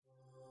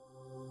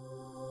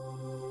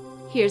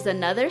Here's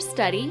another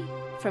study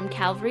from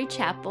Calvary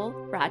Chapel,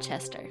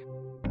 Rochester.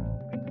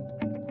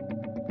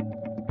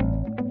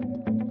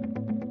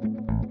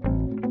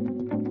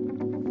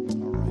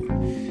 All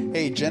right.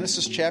 Hey,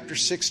 Genesis chapter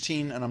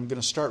 16, and I'm going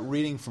to start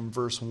reading from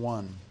verse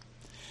 1.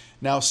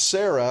 Now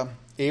Sarah,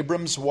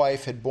 Abram's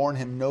wife, had borne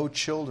him no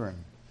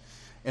children,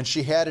 and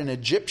she had an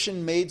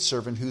Egyptian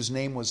maidservant whose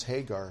name was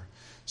Hagar.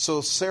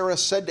 So Sarah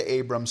said to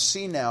Abram,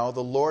 "See now,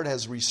 the Lord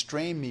has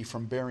restrained me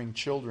from bearing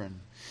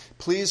children.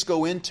 Please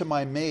go in to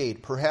my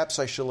maid. Perhaps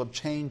I shall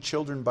obtain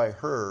children by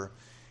her."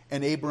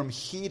 And Abram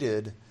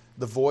heeded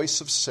the voice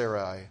of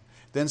Sarai.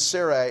 Then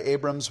Sarai,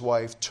 Abram's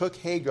wife, took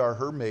Hagar,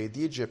 her maid,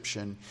 the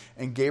Egyptian,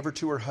 and gave her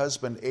to her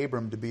husband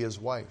Abram to be his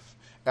wife.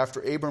 After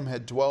Abram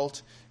had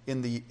dwelt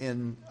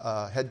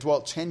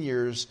 10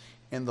 years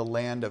in the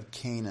land of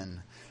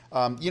Canaan.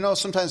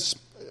 Sometimes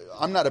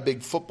I'm not a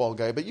big football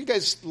guy, but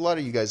a lot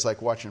of you guys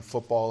like watching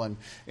football, and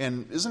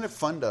isn't it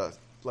fun to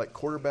like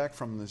quarterback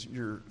from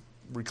your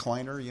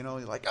recliner? You're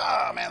like,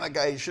 man, that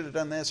guy should have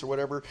done this or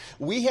whatever.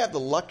 We have the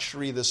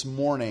luxury this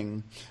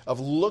morning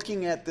of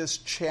looking at this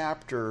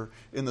chapter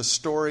in the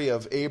story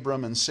of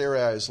Abram and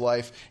Sarai's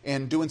life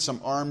and doing some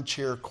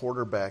armchair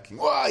quarterbacking.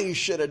 Well, he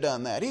should have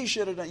done that. He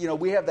should have done.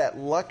 We have that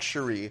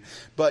luxury.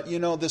 But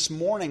this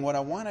morning, what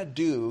I want to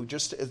do,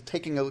 just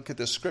taking a look at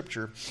this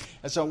scripture,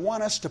 is I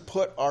want us to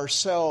put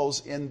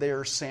ourselves in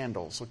their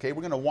sandals. Okay,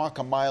 we're going to walk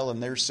a mile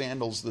in their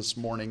sandals this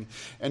morning,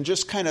 and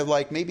just kind of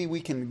like maybe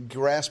we can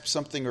grasp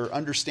something or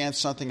understand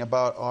something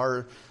about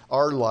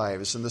our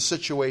lives and the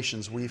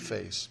situations we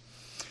face.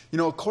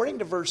 According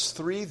to verse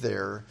 3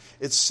 there,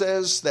 it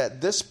says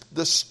that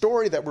the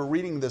story that we're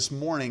reading this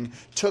morning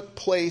took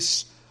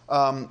place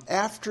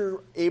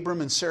after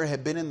Abram and Sarah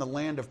had been in the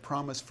land of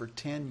promise for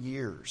 10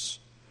 years.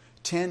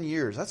 10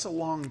 years. That's a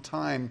long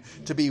time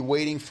to be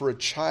waiting for a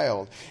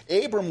child.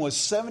 Abram was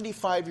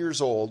 75 years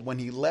old when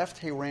he left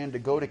Haran to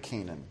go to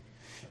Canaan.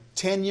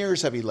 10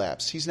 years have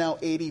elapsed. He's now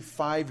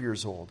 85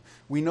 years old.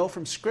 We know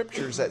from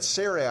scriptures that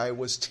Sarai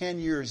was 10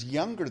 years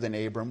younger than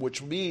Abram,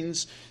 which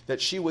means that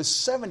she was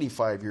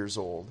 75 years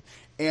old.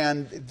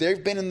 And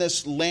they've been in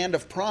this land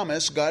of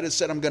promise. God has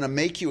said, "I'm going to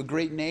make you a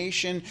great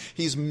nation."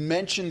 He's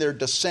mentioned their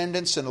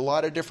descendants in a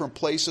lot of different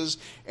places,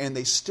 and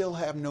they still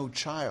have no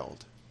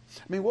child.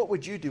 I mean, what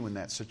would you do in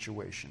that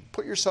situation?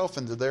 Put yourself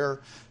into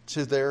their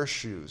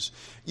shoes.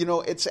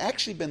 It's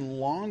actually been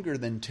longer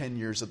than 10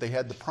 years that they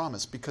had the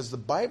promise, because the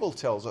Bible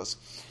tells us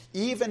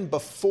even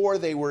before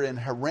they were in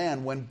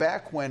Haran, when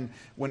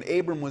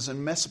Abram was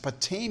in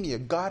Mesopotamia,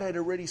 God had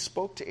already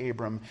spoke to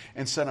Abram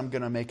and said, "I'm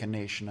going to make a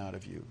nation out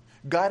of you."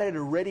 God had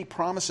already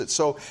promised it.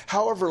 So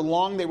however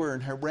long they were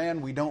in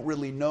Haran, we don't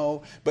really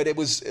know, but it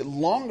was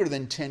longer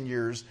than 10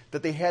 years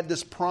that they had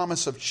this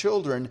promise of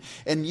children,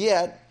 and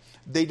yet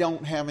they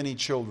don't have any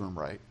children,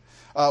 right?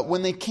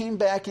 When they came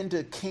back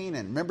into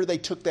Canaan, remember they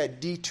took that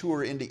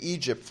detour into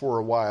Egypt for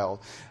a while.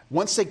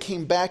 Once they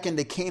came back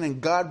into Canaan,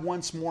 God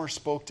once more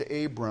spoke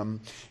to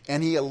Abram,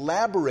 and he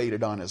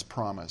elaborated on his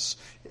promise.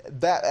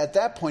 At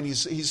that point,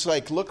 he's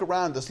like, "Look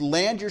around, this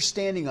land you're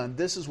standing on,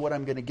 this is what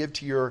I'm going to give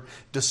to your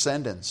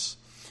descendants."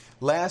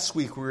 Last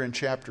week we were in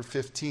chapter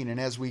 15, and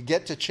as we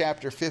get to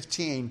chapter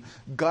 15,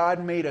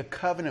 God made a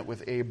covenant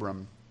with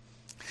Abram.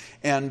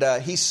 And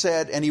he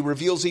said, and he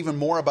reveals even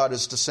more about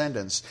his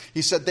descendants.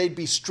 He said they'd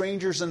be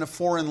strangers in a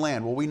foreign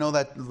land. Well, we know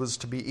that was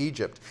to be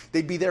Egypt.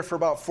 They'd be there for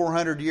about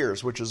 400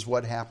 years, which is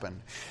what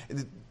happened.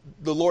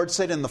 The Lord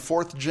said in the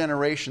 4th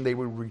generation they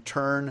would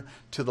return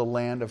to the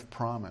land of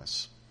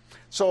promise.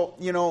 So,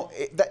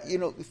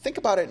 think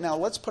about it now.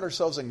 Let's put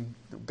ourselves in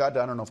God.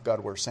 I don't know if God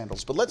wears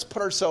sandals, but let's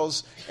put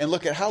ourselves and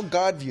look at how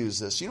God views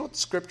this. You know what the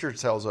Scripture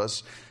tells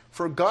us?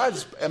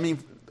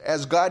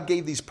 As God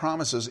gave these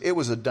promises, it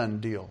was a done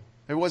deal.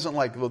 It wasn't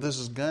like, well,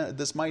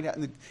 this might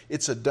happen.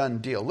 It's a done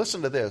deal.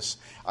 Listen to this.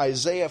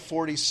 Isaiah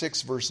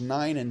 46, verse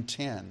 9 and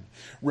 10.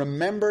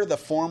 "Remember the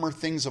former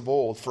things of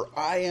old, for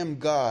I am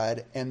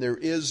God, and there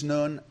is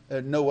no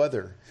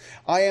other.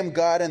 I am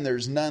God, and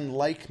there's none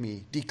like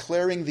me,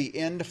 declaring the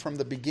end from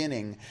the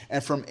beginning,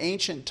 and from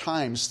ancient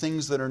times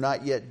things that are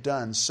not yet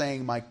done,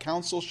 saying, my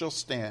counsel shall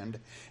stand,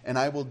 and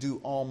I will do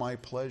all my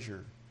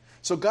pleasure."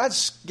 So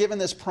God's given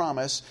this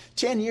promise.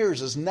 10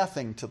 years is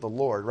nothing to the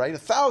Lord, right?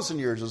 1,000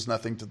 years is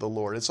nothing to the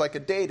Lord. It's like a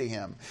day to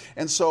him.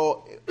 And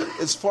so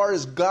as far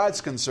as God's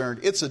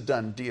concerned, it's a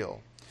done deal.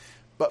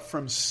 But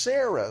from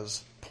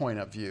Sarah's point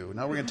of view,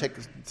 now we're going to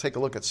take a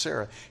look at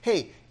Sarah.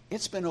 Hey,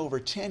 it's been over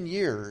 10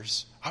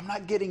 years. I'm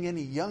not getting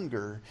any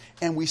younger,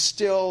 and we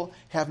still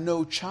have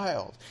no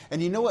child.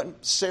 And you know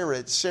what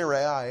Sarai,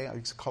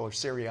 I call her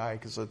Sarai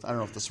because I don't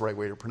know if that's the right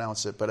way to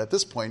pronounce it, but at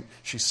this point,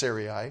 she's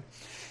Sarai.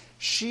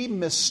 She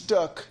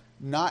mistook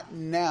not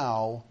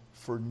now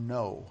for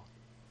no.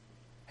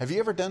 Have you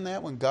ever done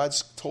that when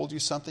God's told you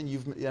something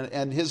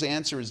and his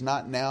answer is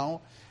not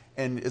now?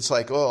 And it's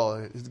like,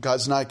 oh,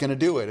 God's not going to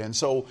do it. And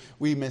so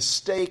we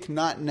mistake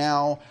not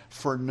now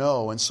for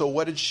no. And so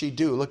what did she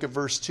do? Look at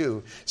verse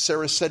 2.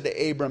 Sarah said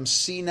to Abram,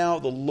 "See now,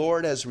 the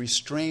Lord has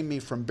restrained me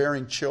from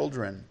bearing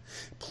children.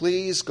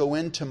 Please go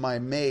into my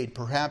maid.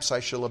 Perhaps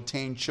I shall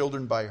obtain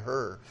children by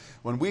her."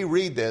 When we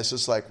read this,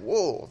 it's like,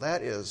 whoa,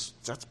 that's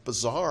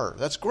bizarre.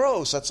 That's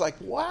gross. That's like,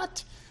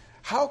 what?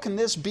 How can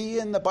this be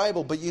in the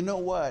Bible? But you know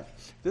what?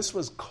 This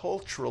was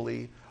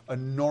culturally a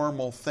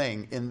normal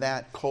thing in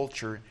that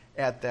culture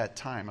at that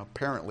time.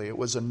 Apparently, it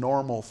was a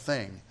normal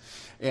thing.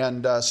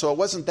 And so it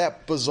wasn't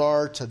that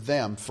bizarre to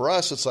them. For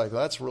us, it's like,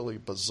 that's really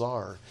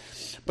bizarre.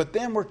 But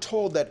then we're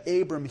told that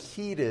Abram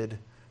heeded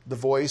the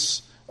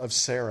voice of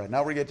Sarah.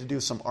 Now we get to do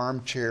some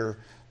armchair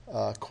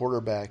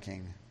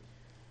quarterbacking.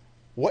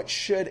 What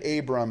should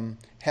Abram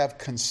have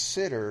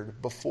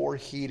considered before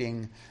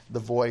heeding the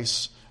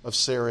voice of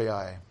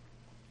Sarai?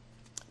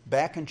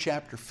 Back in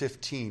chapter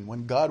 15,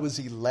 when God was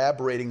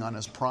elaborating on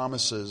his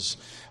promises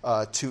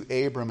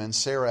to Abram and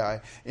Sarai,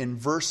 in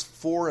verse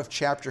 4 of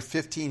chapter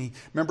 15,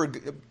 remember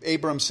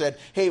Abram said,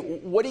 "Hey,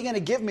 what are you going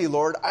to give me,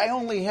 Lord? I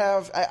don't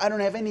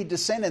have any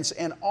descendants,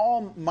 and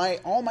all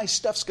my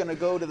stuff's going to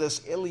go to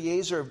this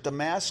Eliezer of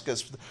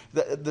Damascus,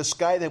 this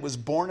guy that was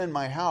born in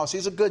my house.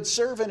 He's a good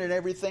servant and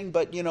everything,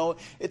 but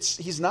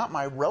he's not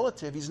my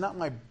relative. He's not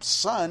my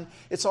son.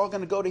 It's all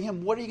going to go to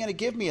him. What are you going to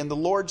give me?" And the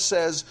Lord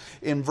says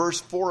in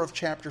verse 4 of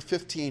chapter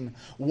 15,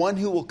 "One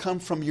who will come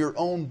from your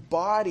own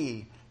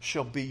body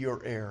shall be your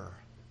heir."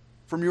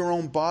 From your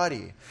own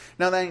body.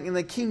 Now, in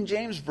the King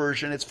James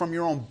Version, it's from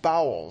your own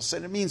bowels,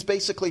 and it means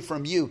basically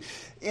from you.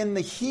 In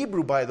the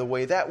Hebrew, by the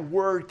way, that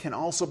word can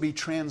also be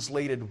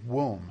translated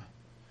womb.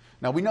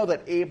 Now, we know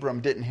that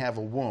Abram didn't have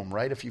a womb,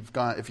 right? If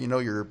you know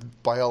your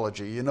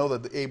biology, you know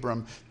that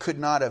Abram could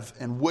not have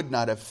and would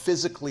not have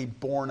physically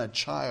born a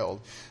child.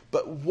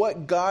 But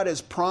what God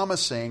is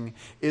promising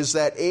is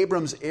that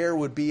Abram's heir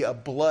would be a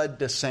blood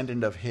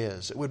descendant of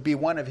his. It would be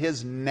one of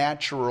his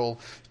natural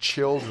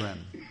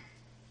children.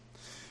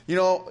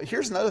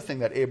 Here's another thing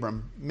that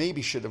Abram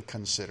maybe should have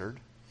considered.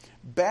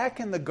 Back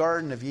in the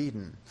Garden of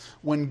Eden,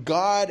 when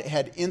God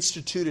had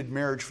instituted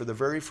marriage for the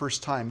very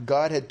first time,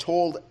 God had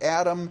told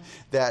Adam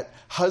that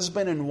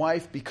husband and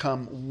wife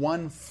become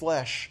one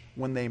flesh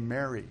when they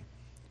marry.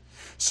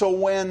 So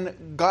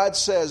when God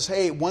says,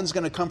 hey, one's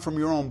going to come from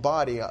your own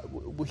body,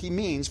 he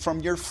means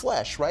from your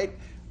flesh, right?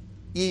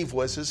 Eve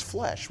was his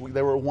flesh.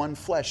 They were one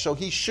flesh. So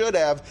he should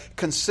have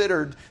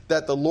considered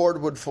that the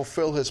Lord would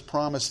fulfill his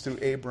promise through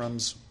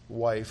Abram's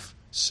wife,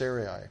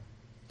 Sarai.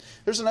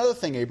 There's another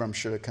thing Abram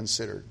should have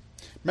considered.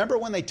 Remember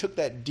when they took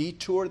that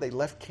detour, they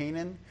left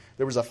Canaan?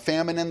 There was a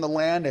famine in the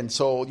land, and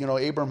so,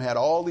 Abram had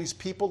all these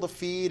people to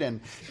feed,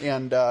 and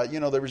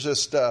there was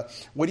just,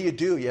 what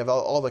do? You have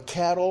all the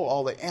cattle,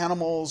 all the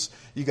animals,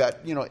 you got,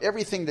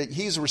 everything that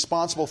he's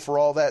responsible for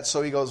all that.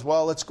 So he goes,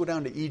 well, let's go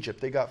down to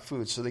Egypt. They got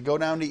food. So they go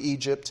down to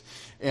Egypt,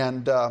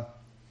 and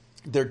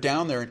they're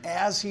down there, and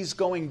as he's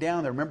going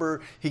down there,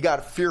 remember, he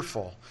got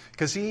fearful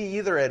because he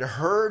either had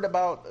heard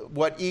about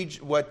what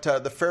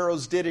the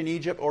pharaohs did in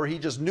Egypt, or he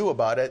just knew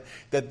about it,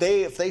 that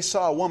if they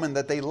saw a woman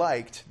that they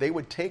liked, they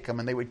would take him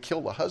and they would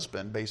kill the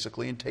husband,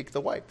 basically, and take the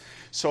wife.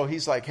 So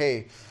he's like,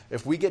 hey,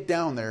 if we get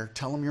down there,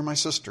 tell them you're my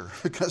sister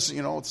because,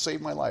 it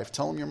saved my life.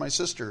 Tell them you're my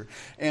sister.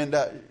 And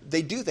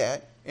they do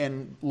that,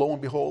 and lo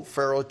and behold,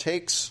 Pharaoh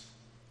takes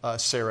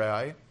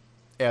Sarai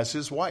as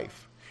his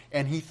wife.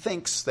 And he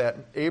thinks that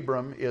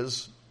Abram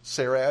is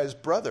Sarai's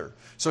brother.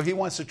 So he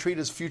wants to treat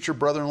his future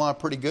brother-in-law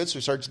pretty good, so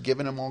he starts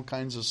giving him all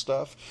kinds of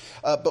stuff.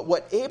 But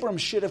what Abram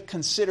should have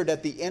considered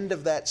at the end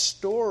of that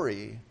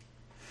story,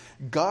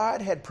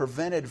 God had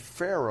prevented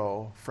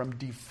Pharaoh from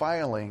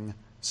defiling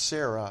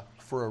Sarah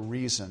for a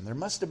reason. There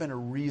must have been a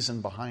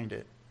reason behind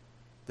it.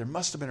 There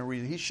must have been a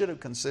reason. He should have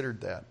considered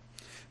that.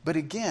 But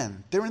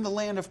again, they're in the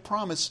land of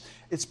promise.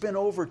 It's been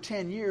over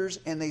 10 years,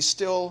 and they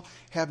still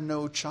have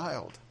no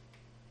child.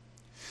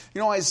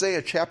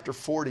 Isaiah chapter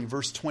 40,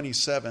 verse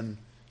 27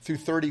 through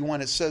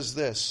 31, it says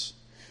this: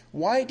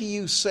 "Why do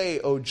you say,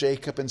 O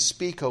Jacob, and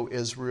speak, O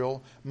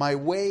Israel, my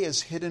way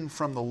is hidden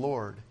from the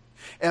Lord,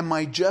 and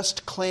my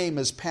just claim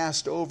is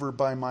passed over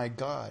by my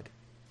God?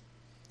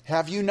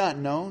 Have you not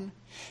known?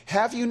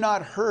 Have you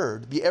not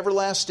heard? The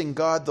everlasting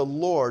God, the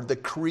Lord, the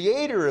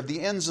creator of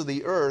the ends of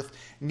the earth,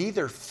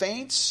 neither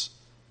faints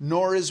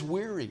nor is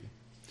weary.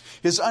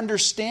 His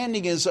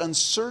understanding is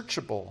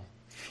unsearchable.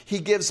 He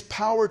gives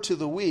power to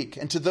the weak,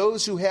 and to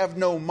those who have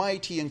no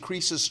might he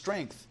increases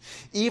strength.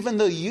 Even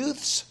the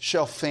youths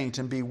shall faint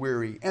and be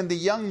weary, and the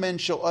young men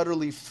shall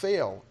utterly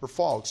fall.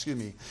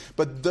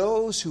 But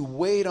those who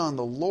wait on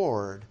the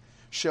Lord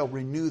shall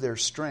renew their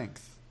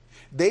strength.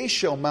 They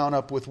shall mount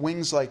up with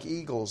wings like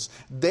eagles.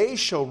 They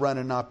shall run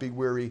and not be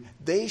weary.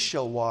 They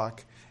shall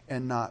walk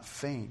and not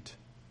faint."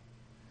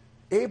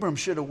 Abram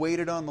should have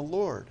waited on the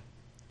Lord.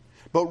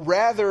 But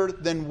rather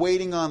than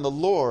waiting on the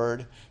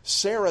Lord,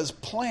 Sarah's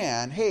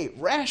plan,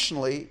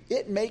 rationally,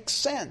 it makes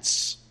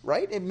sense,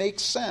 right? It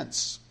makes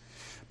sense.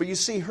 But you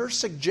see, her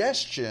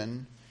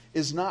suggestion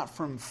is not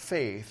from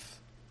faith.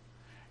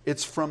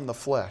 It's from the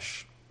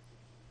flesh.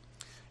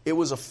 It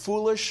was a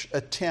foolish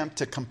attempt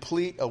to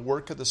complete a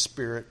work of the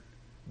Spirit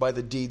by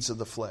the deeds of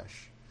the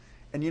flesh.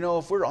 And you know,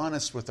 if we're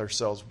honest with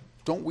ourselves,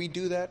 don't we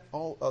do that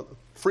all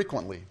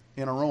frequently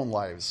in our own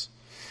lives?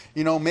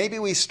 You know, maybe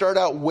we start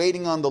out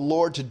waiting on the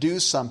Lord to do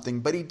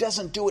something, but He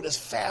doesn't do it as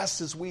fast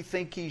as we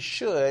think He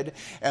should,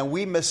 and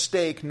we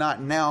mistake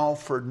not now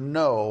for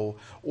no,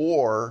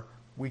 or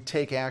we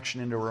take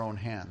action into our own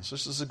hands.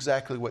 This is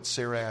exactly what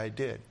Sarai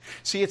did.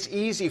 See, it's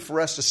easy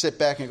for us to sit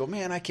back and go,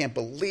 man, I can't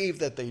believe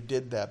that they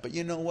did that. But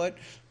you know what?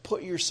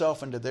 Put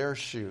yourself into their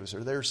shoes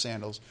or their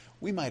sandals.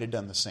 We might have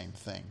done the same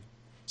thing,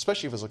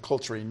 especially if it was a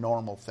culturally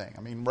normal thing.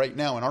 I mean, right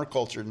now in our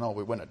culture, no,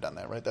 we wouldn't have done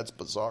that, right? That's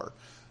bizarre.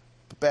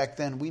 But back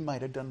then, we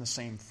might have done the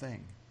same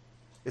thing.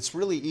 It's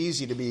really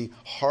easy to be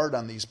hard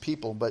on these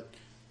people, but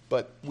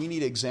we need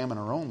to examine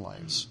our own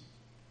lives.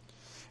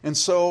 And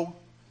so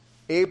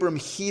Abram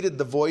heeded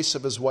the voice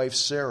of his wife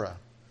Sarah.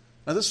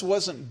 Now, this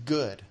wasn't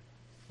good,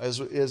 as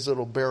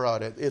it'll bear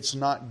out. It's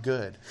not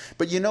good.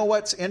 But you know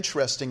what's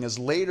interesting is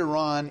later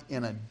on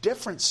in a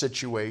different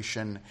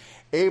situation,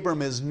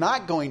 Abram is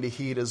not going to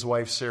heed his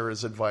wife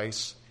Sarah's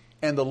advice,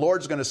 and the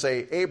Lord's going to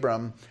say,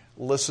 Abram,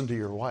 listen to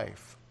your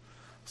wife.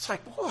 It's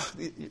like, whoa,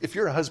 if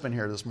you're a husband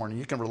here this morning,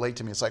 you can relate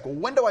to me. It's like, well,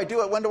 when do I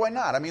do it? When do I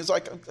not? I mean, it's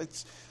like,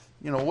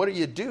 what do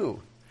you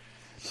do?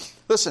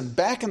 Listen,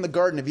 back in the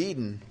Garden of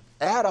Eden,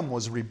 Adam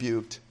was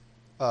rebuked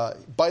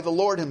by the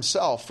Lord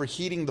Himself for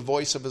heeding the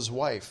voice of his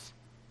wife,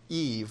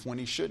 Eve, when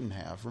he shouldn't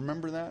have.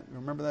 Remember that?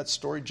 Remember that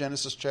story?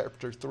 Genesis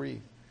chapter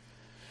 3.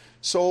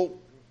 So,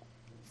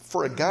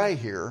 for a guy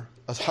here,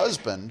 a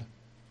husband,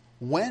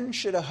 when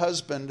should a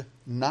husband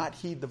not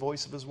heed the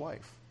voice of his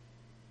wife?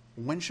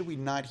 When should we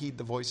not heed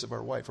the voice of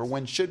our wife? Or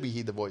when should we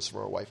heed the voice of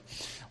our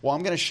wife? Well,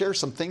 I'm going to share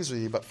some things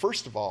with you, but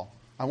first of all,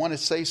 I want to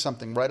say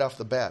something right off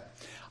the bat.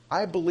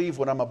 I believe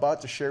what I'm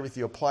about to share with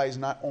you applies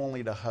not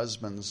only to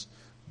husbands,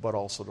 but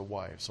also to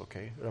wives,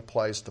 okay? It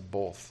applies to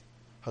both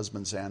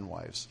husbands and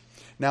wives.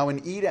 Now,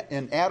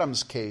 in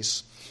Adam's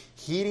case,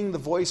 heeding the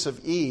voice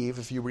of Eve,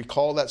 if you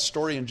recall that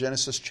story in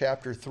Genesis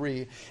chapter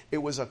 3, it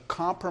was a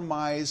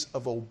compromise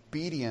of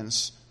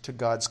obedience to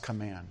God's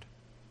command.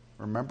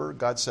 Remember,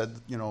 God said,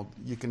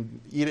 you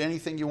can eat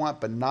anything you want,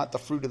 but not the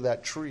fruit of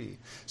that tree.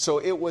 So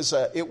it was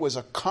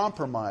a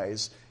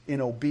compromise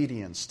in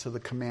obedience to the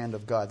command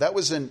of God. That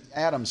was in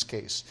Adam's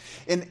case.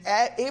 In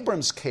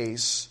Abram's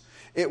case,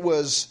 it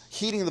was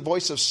heeding the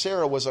voice of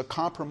Sarah was a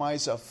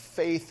compromise of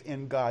faith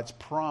in God's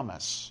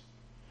promise.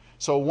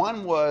 So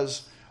one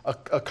was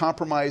a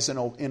compromise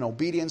in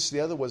obedience. The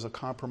other was a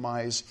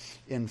compromise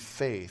in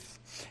faith.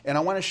 And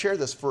I want to share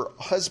this for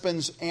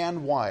husbands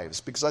and wives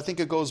because I think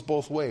it goes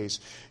both ways.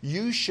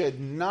 You should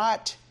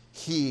not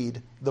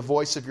heed the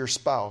voice of your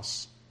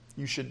spouse.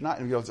 You should not,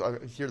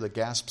 I hear the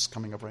gasps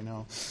coming up right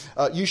now.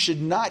 You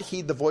should not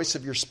heed the voice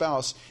of your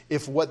spouse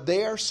if what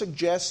they are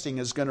suggesting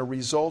is going to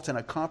result in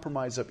a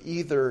compromise of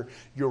either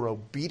your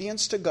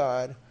obedience to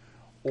God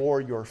or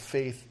your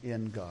faith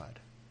in God.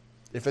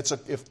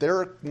 If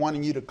they're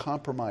wanting you to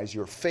compromise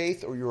your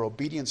faith or your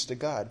obedience to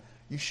God,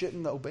 you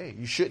shouldn't obey.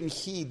 You shouldn't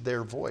heed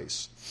their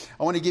voice.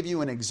 I want to give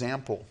you an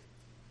example,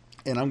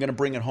 and I'm going to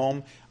bring it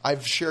home.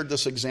 I've shared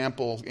this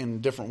example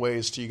in different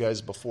ways to you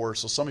guys before,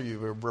 so some of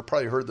you have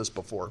probably heard this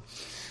before.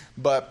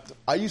 But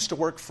I used to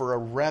work for a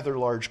rather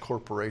large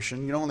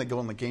corporation. You know, when they go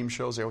on the game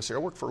shows, they always say, I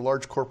work for a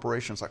large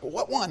corporation. It's like, well,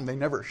 what one? They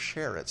never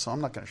share it, so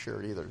I'm not going to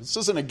share it either. This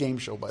isn't a game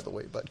show, by the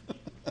way, but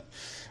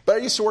but I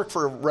used to work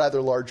for a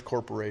rather large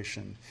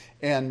corporation.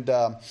 And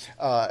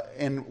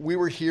we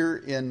were here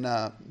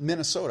in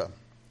Minnesota.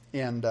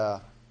 And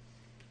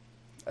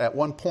at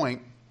one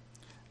point,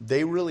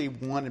 they really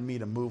wanted me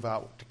to move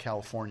out to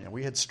California.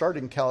 We had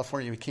started in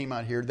California. We came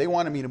out here. They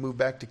wanted me to move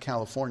back to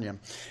California.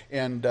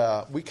 And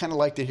we kind of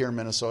liked it here in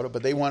Minnesota,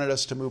 but they wanted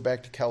us to move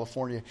back to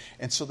California.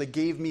 And so they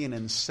gave me an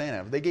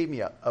incentive. They gave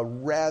me a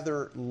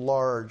rather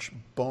large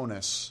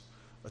bonus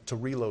to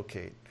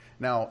relocate.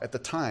 Now, at the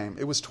time,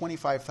 it was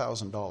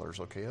 $25,000,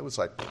 okay? It was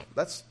like,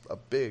 that's a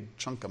big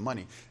chunk of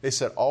money. They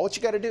said, all what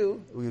you got to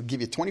do, we'll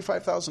give you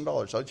 $25,000.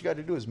 All you got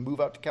to do is move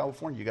out to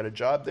California. You got a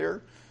job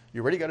there.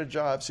 You already got a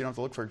job, so you don't have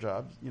to look for a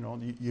job.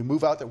 You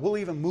move out there. We'll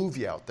even move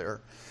you out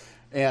there.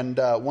 And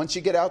once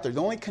you get out there, the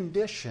only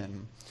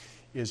condition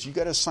is you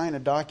got to sign a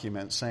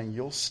document saying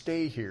you'll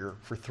stay here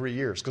for 3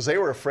 years. Because they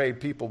were afraid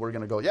people were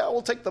going to go, yeah,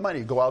 we'll take the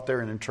money, go out there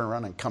and then turn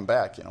around and come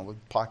back,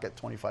 with pocket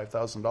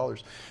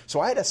 $25,000.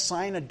 So I had to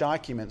sign a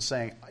document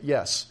saying,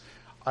 yes,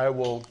 I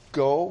will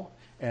go,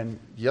 and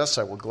yes,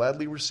 I will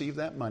gladly receive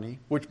that money,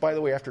 which, by the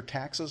way, after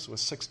taxes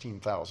was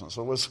 $16,000.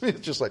 So it was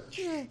just like,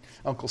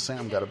 Uncle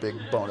Sam got a big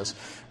bonus.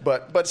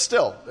 But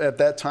still, at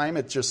that time,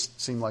 it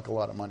just seemed like a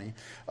lot of money.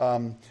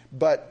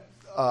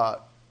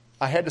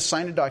 I had to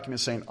sign a document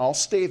saying I'll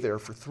stay there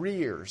for 3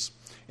 years.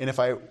 And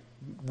if I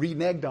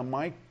reneged on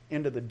my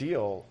end of the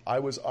deal, I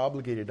was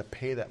obligated to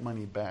pay that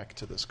money back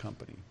to this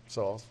company.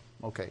 So,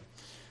 okay.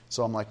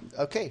 So I'm like,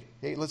 okay,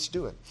 hey, let's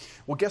do it.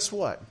 Well, guess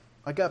what?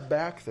 I got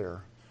back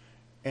there,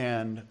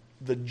 and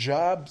the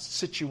job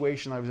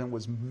situation I was in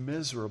was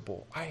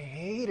miserable. I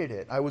hated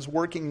it. I was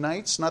working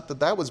nights. Not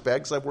that that was bad,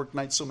 because I've worked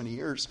nights so many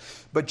years.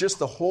 But just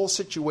the whole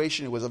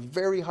situation, it was a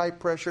very high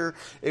pressure.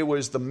 It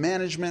was, the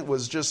management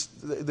was just,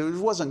 it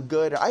wasn't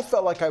good. I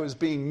felt like I was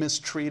being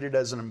mistreated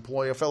as an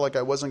employee. I felt like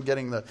I wasn't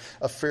getting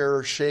a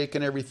fair shake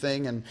and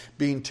everything, and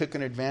being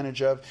taken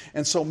advantage of.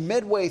 And so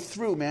midway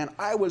through, man,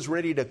 I was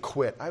ready to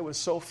quit. I was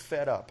so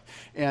fed up.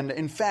 And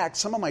in fact,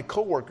 some of my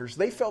coworkers,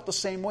 they felt the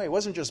same way. It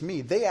wasn't just me.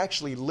 They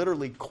actually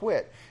literally quit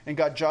and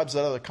got jobs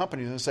at other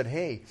companies and said,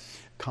 hey,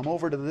 come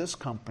over to this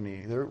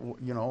company.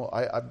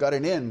 I've got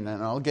an in,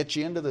 and I'll get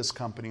you into this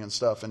company and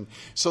stuff. And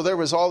so there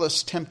was all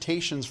this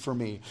temptations for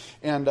me.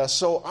 And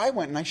so I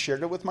went and I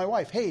shared it with my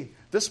wife. Hey,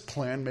 this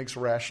plan makes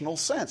rational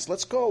sense.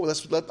 Let's go.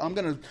 I'm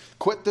going to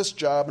quit this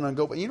job and I'll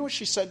go. But you know what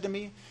she said to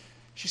me?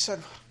 She said,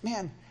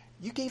 man,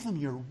 you gave them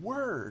your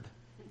word.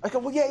 I go,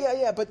 well,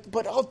 yeah,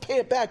 but I'll pay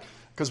it back.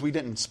 Because we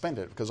didn't spend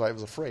it, because I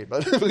was afraid,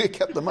 but we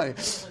kept the money.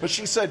 But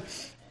she said,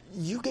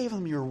 you gave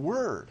them your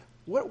word.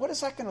 What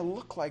is that going to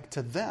look like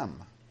to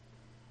them?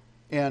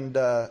 And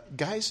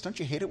guys, don't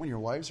you hate it when your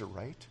wives are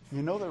right?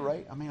 You know they're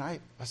right. I mean,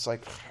 it's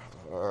like,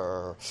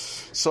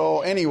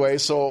 so anyway,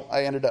 so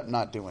I ended up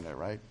not doing it,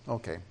 right?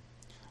 Okay.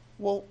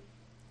 Well,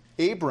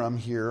 Abram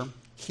here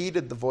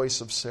heeded the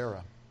voice of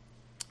Sarai.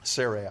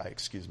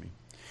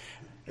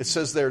 It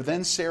says there,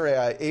 then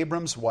Sarai,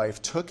 Abram's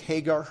wife, took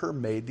Hagar, her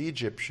maid, the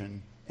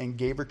Egyptian, and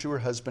gave her to her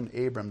husband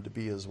Abram to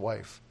be his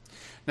wife.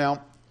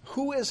 Now,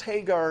 who is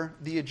Hagar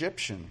the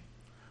Egyptian?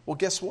 Well,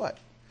 guess what?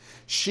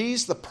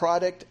 She's the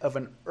product of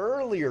an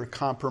earlier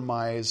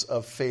compromise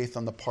of faith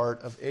on the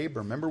part of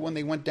Abram. Remember when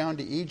they went down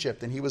to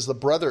Egypt and he was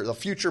the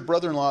future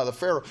brother-in-law of the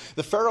Pharaoh?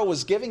 The Pharaoh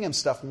was giving him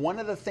stuff. One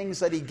of the things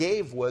that he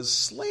gave was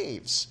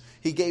slaves.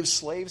 He gave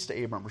slaves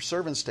to Abram, or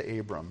servants to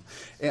Abram.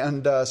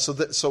 And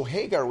so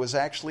Hagar was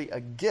actually a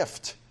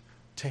gift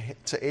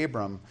to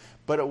Abram.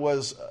 But it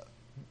was,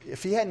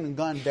 if he hadn't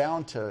gone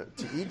down to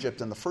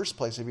Egypt in the first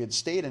place, if he had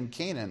stayed in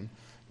Canaan,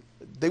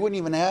 they wouldn't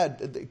even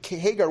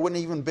Hagar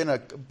wouldn't even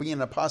be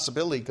a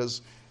possibility,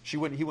 because he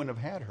wouldn't have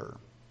had her.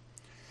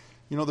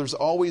 You know, there's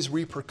always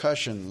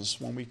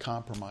repercussions when we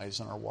compromise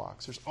in our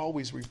walks. There's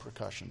always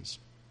repercussions.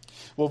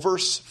 Well,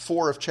 verse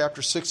 4 of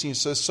chapter 16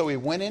 says, so he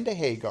went into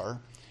Hagar,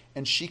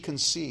 and she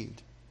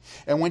conceived.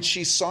 And when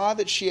she saw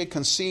that she had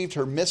conceived,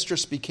 her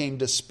mistress became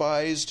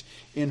despised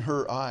in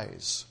her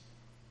eyes.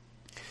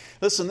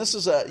 Listen,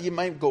 you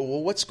might go,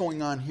 well, what's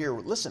going on here?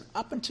 Listen,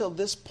 up until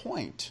this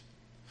point,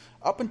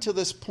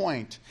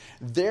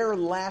 their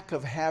lack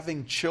of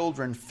having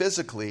children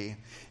physically,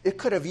 it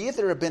could have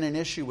either been an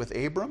issue with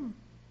Abram,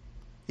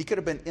 he could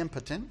have been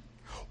impotent,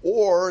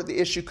 or the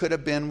issue could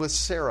have been with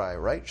Sarai,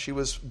 right? She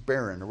was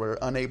barren or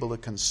unable to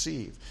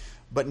conceive.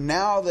 But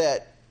now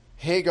that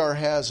Hagar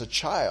has a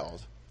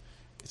child,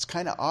 it's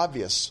kind of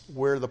obvious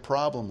where the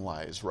problem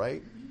lies,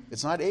 right?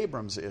 It's not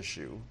Abram's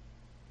issue,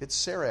 it's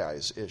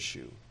Sarai's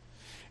issue.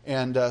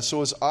 And so it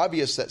was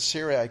obvious that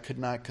Sarai could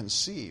not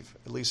conceive,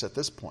 at least at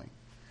this point.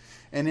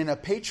 And in a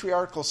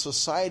patriarchal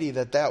society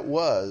that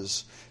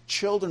was,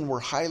 children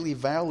were highly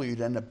valued,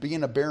 and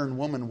being a barren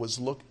woman was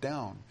looked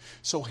down.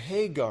 So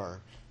Hagar,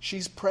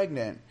 she's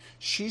pregnant.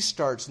 She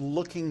starts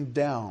looking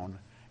down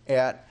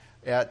at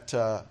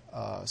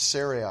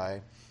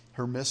Sarai,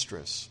 her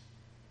mistress.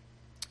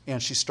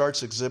 And she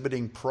starts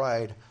exhibiting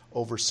pride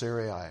over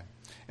Sarai.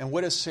 And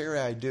what does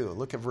Sarai do?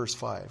 Look at verse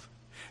 5.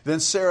 Then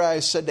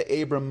Sarai said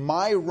to Abram,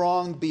 my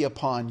wrong be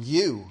upon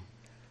you.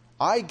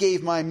 I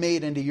gave my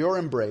maid into your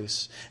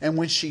embrace, and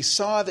when she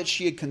saw that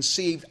she had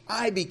conceived,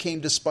 I became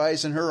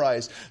despised in her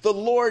eyes. The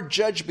Lord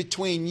judge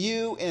between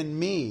you and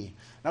me.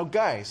 Now,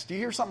 guys, do you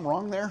hear something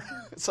wrong there?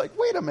 It's like,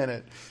 wait a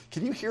minute.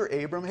 Can you hear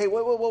Abram? Hey,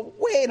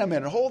 wait a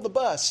minute. Hold the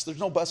bus. There's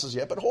no buses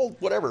yet, but hold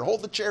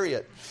the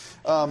chariot.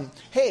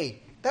 Hey,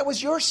 that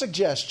was your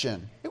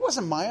suggestion. It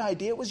wasn't my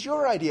idea. It was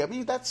your idea. I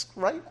mean, that's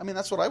right. I mean,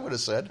 that's what I would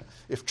have said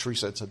if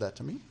Teresa had said that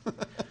to me.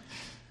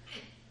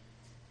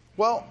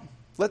 Well,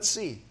 let's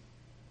see.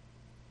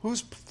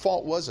 Whose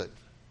fault was it?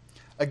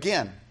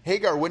 Again,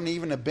 Hagar wouldn't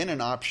even have been an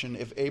option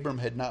if Abram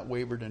had not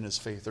wavered in his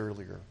faith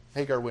earlier.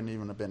 Hagar wouldn't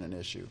even have been an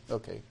issue.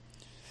 Okay.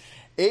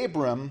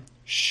 Abram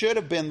should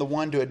have been the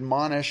one to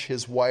admonish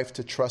his wife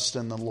to trust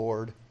in the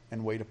Lord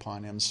and wait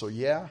upon him. So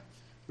yeah,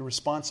 the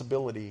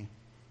responsibility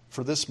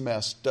for this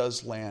mess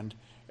does land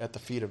at the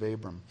feet of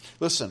Abram.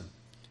 Listen,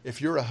 if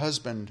you're a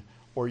husband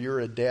or you're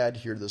a dad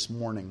here this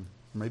morning,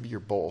 maybe you're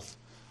both,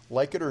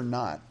 like it or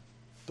not,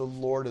 the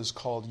Lord has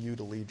called you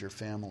to lead your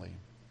family.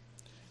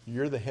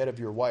 You're the head of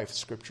your wife,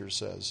 Scripture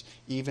says,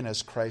 even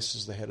as Christ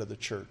is the head of the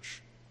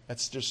church.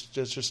 That's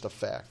just a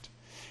fact.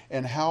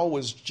 And how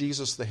was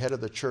Jesus the head of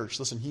the church?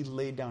 Listen, he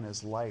laid down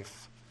his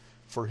life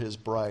for his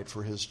bride,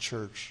 for his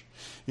church.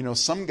 You know,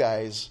 some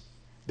guys,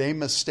 they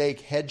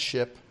mistake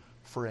headship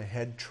for a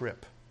head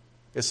trip.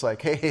 It's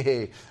like,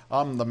 hey,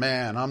 I'm the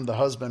man. I'm the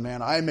husband,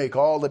 man. I make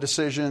all the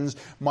decisions.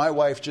 My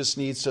wife just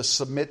needs to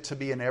submit to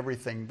me in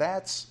everything.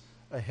 That's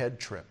a head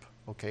trip,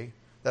 okay?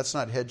 That's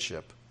not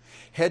headship.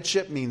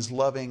 Headship means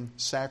loving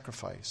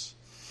sacrifice.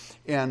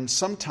 And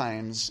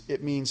sometimes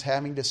it means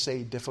having to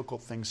say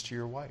difficult things to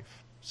your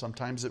wife.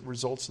 Sometimes it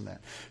results in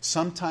that.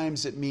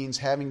 Sometimes it means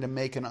having to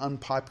make an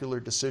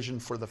unpopular decision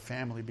for the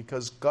family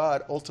because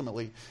God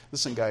ultimately,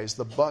 listen guys,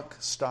 the buck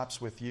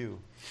stops with you.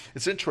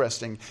 It's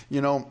interesting,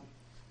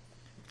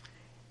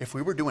 if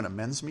we were doing a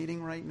men's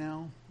meeting right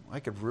now, I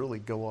could really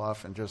go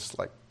off and just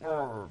like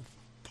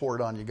pour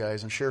it on you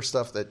guys and share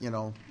stuff that,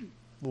 the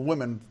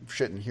women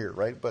shouldn't hear,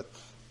 right? But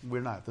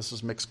we're not. This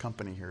is mixed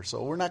company here.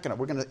 So we're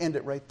going to end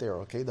it right there,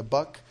 okay? The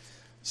buck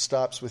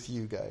stops with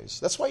you guys.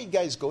 That's why you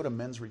guys go to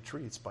men's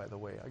retreats, by the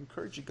way. I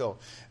encourage you to go.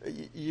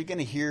 You're going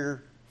to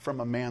hear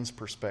from a man's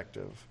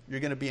perspective.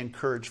 You're going to be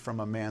encouraged from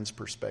a man's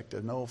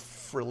perspective. No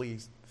frilly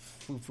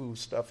foo-foo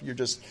stuff. They're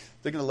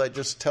going to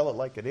just tell it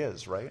like it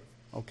is, right?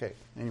 Okay.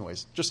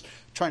 Anyways, just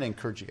trying to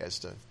encourage you guys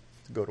to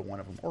go to one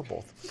of them or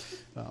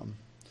both.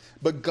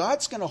 But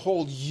God's going to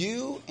hold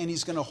you and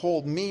He's going to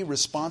hold me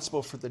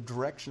responsible for the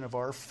direction of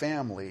our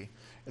family,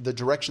 the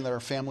direction that our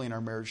family and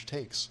our marriage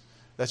takes.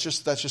 That's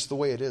just the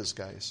way it is,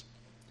 guys.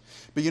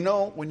 But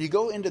when you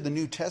go into the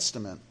New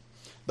Testament,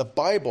 the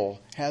Bible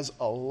has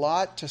a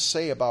lot to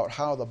say about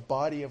how the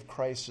body of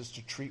Christ is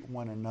to treat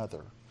one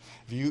another.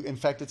 In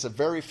fact, it's a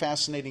very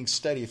fascinating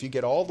study. If you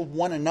get all the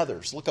one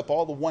another's, look up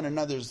all the one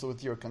another's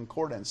with your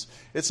concordance.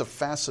 It's a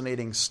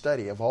fascinating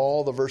study of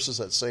all the verses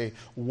that say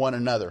one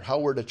another, how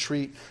we're to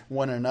treat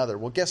one another.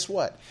 Well, guess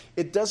what?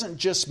 It doesn't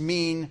just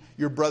mean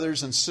your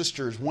brothers and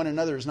sisters. One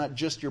another is not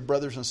just your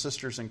brothers and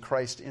sisters in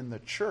Christ in the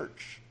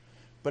church,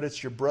 but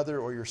it's your brother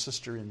or your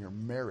sister in your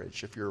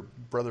marriage. If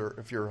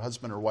your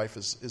husband or wife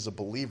is a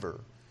believer,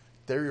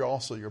 they're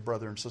also your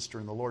brother and sister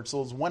in the Lord. So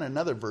those one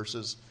another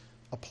verses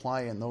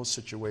apply in those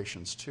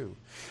situations too.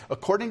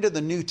 According to the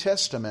New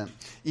Testament,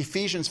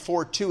 Ephesians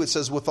 4:2, it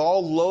says, with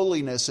all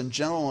lowliness and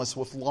gentleness,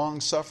 with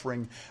long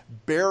suffering,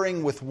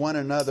 bearing with one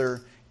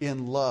another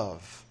in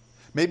love.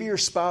 Maybe your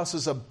spouse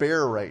is a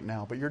bear right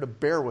now, but you're to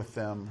bear with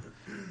them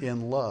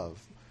in love.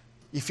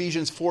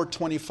 Ephesians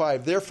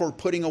 4:25, therefore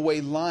putting away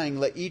lying,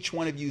 let each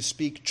one of you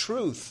speak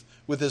truth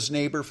with his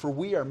neighbor, for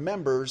we are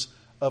members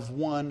of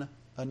one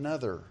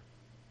another.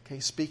 Okay,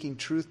 speaking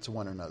truth to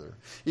one another.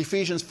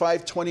 Ephesians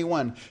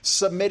 5:21,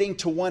 submitting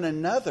to one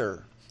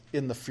another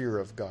in the fear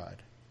of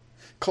God.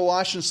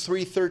 Colossians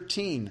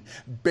 3:13,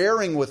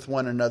 bearing with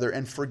one another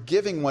and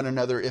forgiving one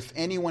another if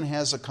anyone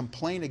has a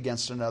complaint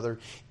against another,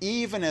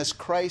 even as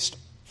Christ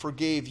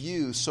forgave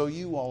you, so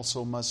you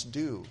also must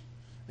do.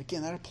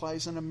 Again, that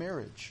applies in a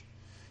marriage.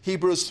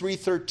 Hebrews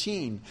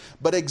 3:13,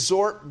 but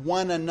exhort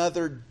one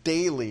another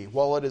daily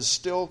while it is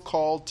still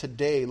called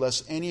today,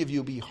 lest any of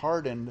you be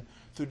hardened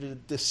through the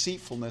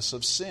deceitfulness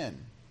of sin.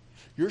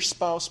 Your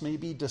spouse may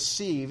be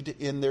deceived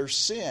in their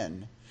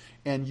sin,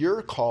 and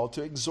you're called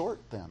to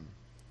exhort them.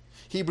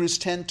 Hebrews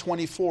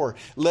 10:24,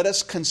 let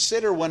us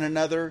consider one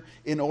another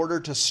in order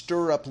to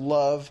stir up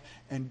love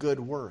and good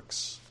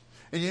works.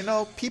 And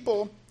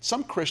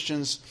some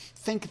Christians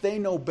think they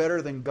know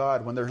better than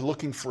God when they're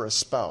looking for a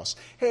spouse.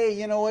 Hey,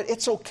 you know what?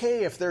 It's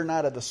okay if they're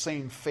not of the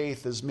same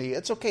faith as me.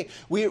 It's okay.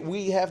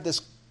 We have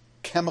this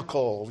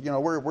chemical,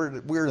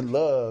 we're in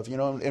love,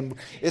 and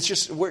it's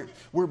just we're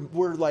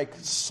like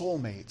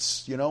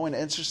soulmates, and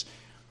it's just,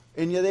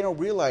 and they don't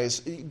realize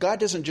God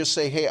doesn't just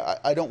say, hey,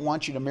 I don't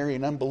want you to marry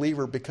an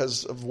unbeliever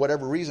because of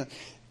whatever reason.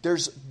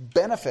 There's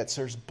benefits,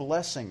 there's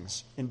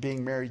blessings in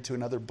being married to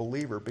another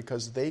believer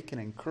because they can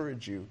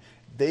encourage you,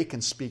 they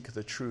can speak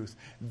the truth,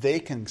 they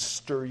can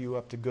stir you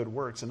up to good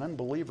works. An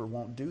unbeliever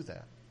won't do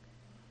that.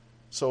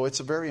 So it's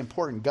very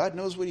important. God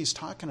knows what He's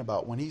talking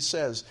about when He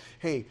says,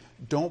 hey,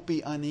 don't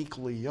be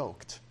unequally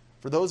yoked.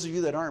 For those of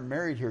you that aren't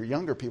married here,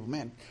 younger people,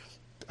 man,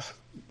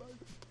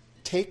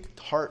 take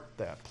heart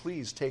that.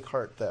 Please take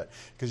heart that.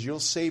 Because you'll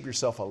save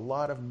yourself a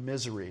lot of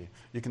misery.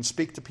 You can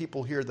speak to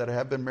people here that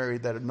have been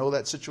married that know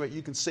that situation.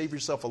 You can save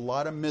yourself a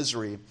lot of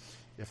misery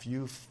if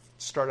you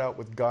start out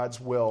with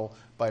God's will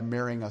by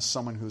marrying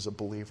someone who's a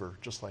believer,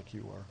 just like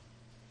you are.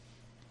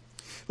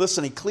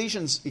 Listen,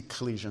 Ecclesians.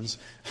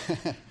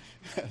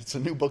 It's a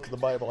new book of the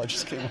Bible I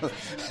just came up.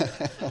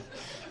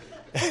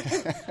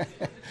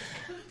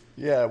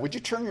 Yeah, would you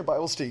turn your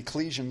Bibles to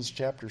Ecclesians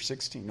chapter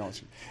 16? No,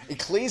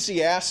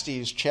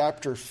 Ecclesiastes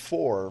chapter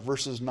 4,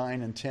 verses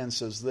 9 and 10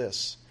 says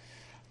this.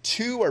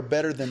 Two are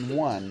better than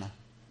one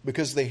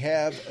because they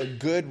have a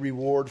good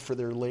reward for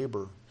their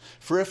labor.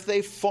 For if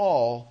they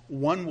fall,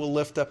 one will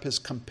lift up his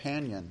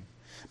companion.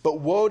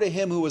 But woe to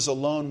him who is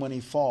alone when he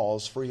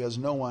falls, for he has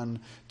no one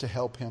to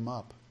help him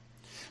up.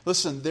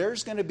 Listen,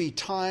 there's going to be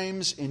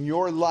times in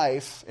your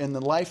life, in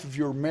the life of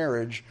your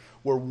marriage,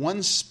 where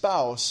one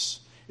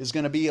spouse is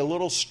going to be a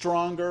little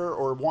stronger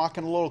or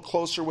walking a little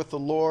closer with the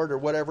Lord or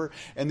whatever,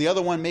 and the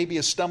other one maybe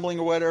is stumbling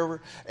or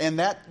whatever, and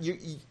that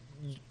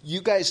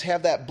you guys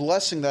have that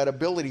blessing, that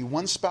ability.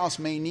 One spouse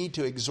may need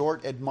to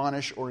exhort,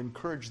 admonish, or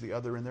encourage the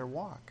other in their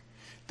walk.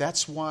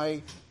 That's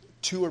why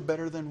two are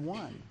better than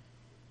one.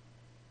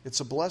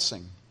 It's a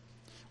blessing.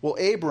 Well,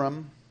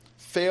 Abram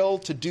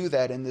failed to do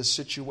that in this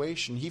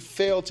situation. He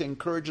failed to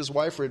encourage his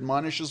wife or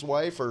admonish his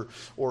wife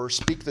or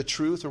speak the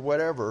truth or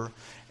whatever.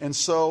 And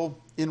so,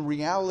 in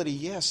reality,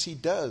 yes, he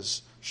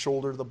does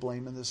shoulder the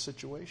blame in this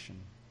situation.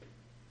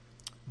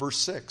 Verse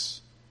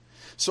 6.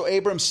 So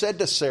Abram said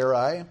to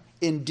Sarai,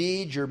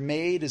 indeed, your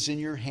maid is in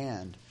your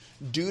hand.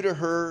 Do to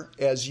her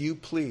as you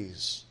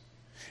please.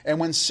 And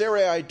when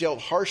Sarai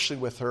dealt harshly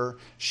with her,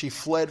 she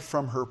fled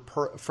from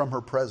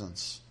her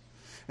presence.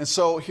 And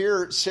so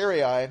here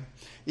Sarai,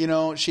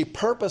 she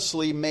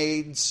purposely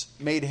made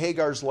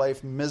Hagar's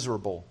life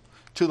miserable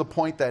to the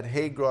point that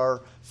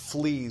Hagar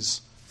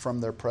flees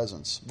from their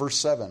presence. Verse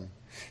 7.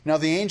 Now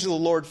the angel of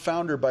the Lord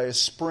found her by a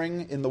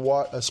spring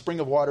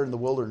of water in the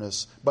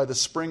wilderness, by the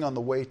spring on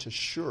the way to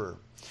Shur.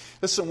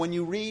 Listen, when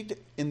you read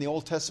in the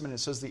Old Testament, it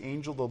says the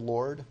angel of the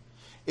Lord.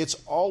 It's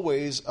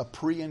always a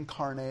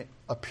pre-incarnate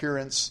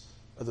appearance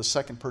of the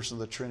second person of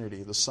the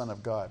Trinity, the Son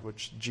of God,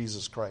 which is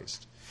Jesus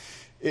Christ.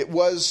 This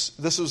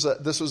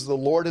was the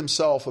Lord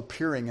himself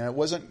appearing, and it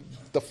wasn't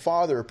the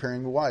Father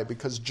appearing. Why?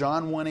 Because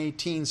John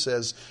 1:18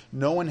 says,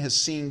 no one has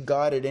seen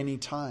God at any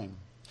time.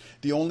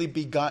 The only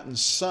begotten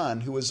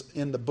Son who is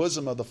in the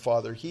bosom of the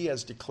Father, he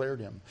has declared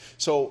him.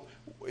 So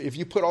if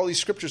you put all these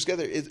scriptures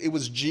together, it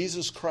was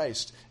Jesus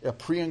Christ, a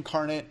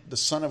pre-incarnate, the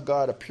Son of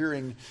God,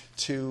 appearing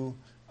to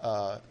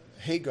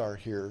Hagar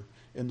here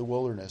in the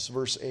wilderness.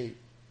 Verse 8.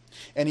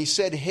 And he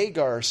said,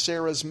 Hagar,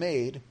 Sarai's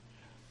maid,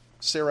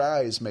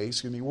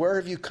 where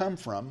have you come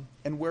from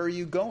and where are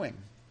you going?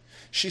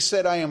 She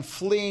said, I am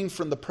fleeing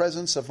from the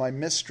presence of my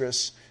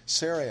mistress,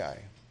 Sarai.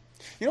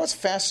 You know what's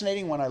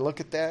fascinating when I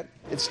look at that?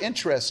 It's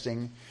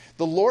interesting.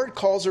 The Lord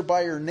calls her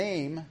by her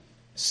name,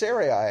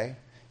 Sarai,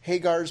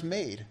 Hagar's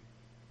maid.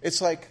 It's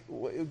like,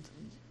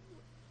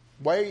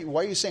 why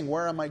are you saying,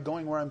 where am I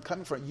going, where I'm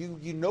coming from?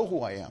 You know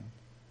who I am.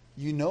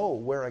 You know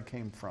where I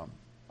came from.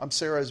 I'm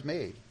Sarai's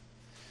maid.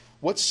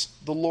 What's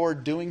the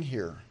Lord doing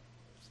here?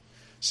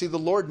 See, the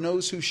Lord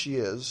knows who she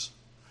is.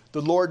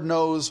 The Lord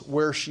knows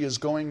where she is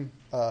coming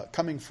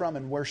from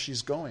and where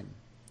she's going.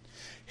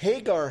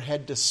 Hagar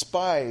had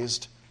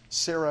despised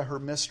Sarah, her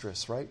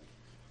mistress, right?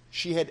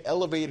 She had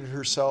elevated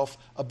herself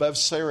above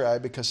Sarai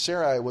because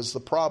Sarai was the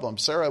problem.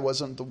 Sarai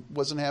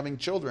wasn't having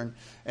children,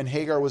 and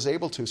Hagar was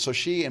able to. So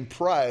she, in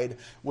pride,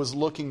 was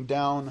looking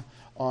down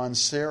on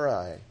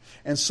Sarai.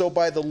 And so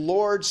by the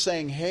Lord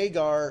saying,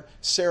 Hagar,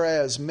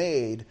 Sarai's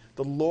maid,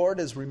 the Lord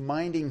is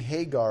reminding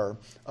Hagar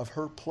of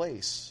her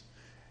place.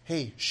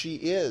 Hey, she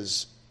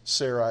is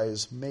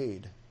Sarai's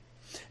maid.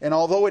 And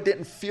although it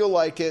didn't feel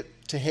like it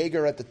to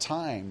Hagar at the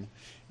time,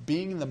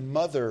 being the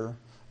mother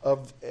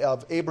of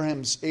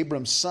Abram's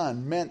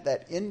son meant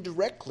that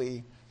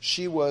indirectly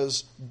she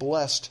was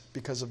blessed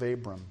because of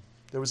Abram.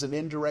 There was an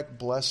indirect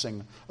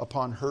blessing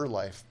upon her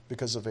life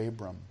because of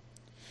Abram.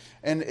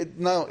 And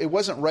it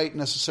wasn't right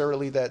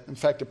necessarily that, in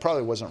fact, it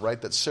probably wasn't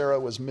right that Sarah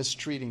was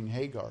mistreating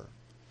Hagar.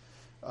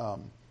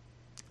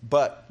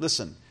 But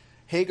listen,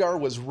 Hagar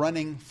was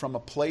running from a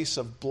place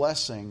of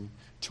blessing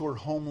to her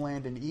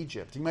homeland in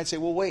Egypt. You might say,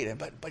 well, wait,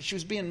 but she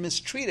was being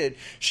mistreated.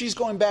 She's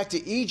going back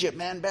to Egypt,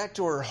 man, back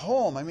to her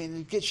home. I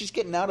mean, she's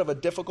getting out of a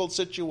difficult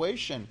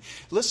situation.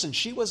 Listen,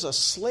 she was a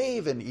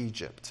slave in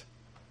Egypt.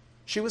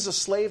 She was a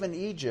slave in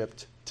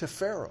Egypt to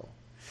Pharaoh.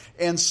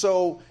 And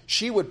so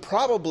she would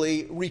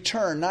probably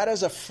return, not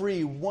as a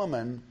free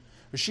woman,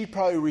 but she'd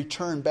probably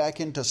return back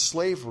into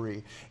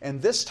slavery.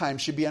 And this time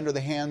she'd be under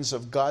the hands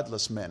of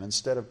godless men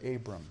instead of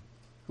Abram,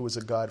 who was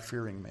a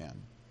God-fearing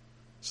man.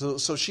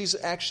 So she's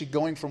actually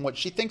going from what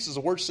she thinks is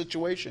a worse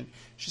situation,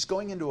 she's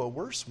going into a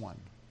worse one.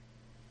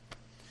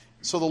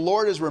 So the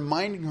Lord is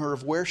reminding her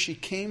of where she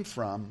came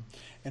from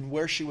and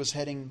where she was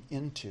heading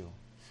into.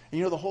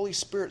 And the Holy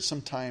Spirit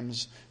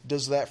sometimes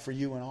does that for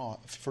you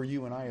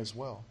and I as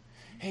well.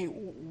 Hey,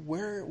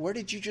 where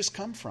did you just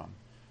come from?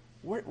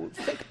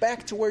 Think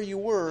back to where you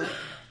were.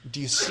 Do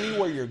you see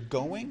where you're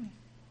going?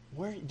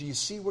 Do you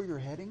see where you're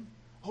heading?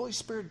 The Holy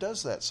Spirit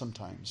does that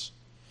sometimes.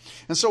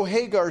 And so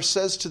Hagar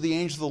says to the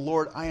angel of the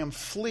Lord, I am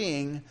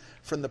fleeing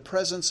from the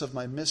presence of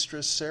my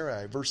mistress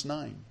Sarai. Verse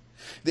 9.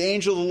 The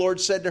angel of the Lord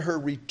said to her,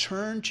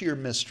 return to your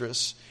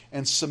mistress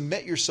and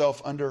submit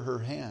yourself under her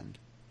hand.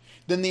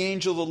 Then the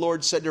angel of the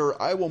Lord said to her,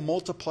 I will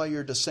multiply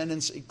your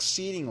descendants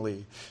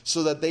exceedingly,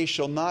 so that they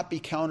shall not be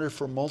counted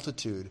for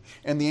multitude.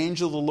 And the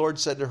angel of the Lord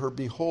said to her,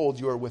 behold,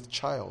 you are with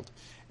child,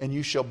 and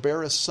you shall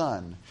bear a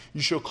son.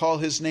 You shall call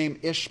his name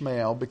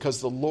Ishmael,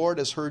 because the Lord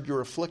has heard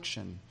your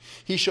affliction.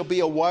 He shall be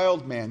a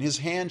wild man. His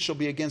hand shall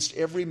be against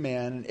every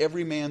man, and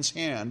every man's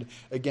hand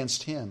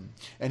against him.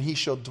 And he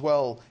shall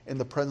dwell in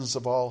the presence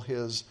of all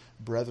his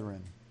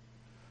brethren.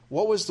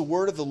 What was the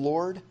word of the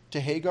Lord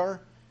to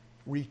Hagar?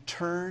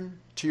 Return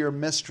to your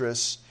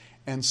mistress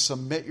and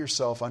submit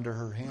yourself under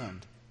her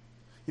hand.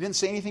 He didn't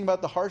say anything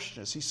about the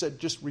harshness. He said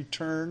just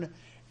return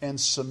and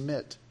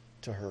submit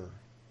to her.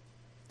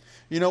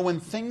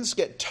 When things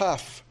get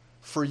tough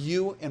for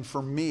you and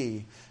for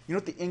me, you know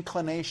what the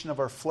inclination of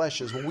our flesh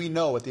is? Well, we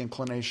know what the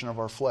inclination of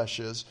our flesh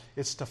is.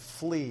 It's to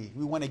flee.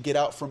 We want to get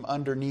out from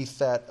underneath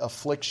that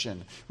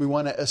affliction. We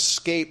want to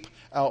escape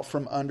out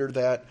from under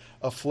that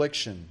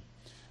affliction.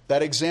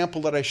 That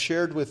example that I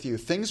shared with you,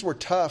 things were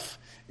tough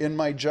in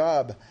my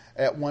job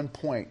at one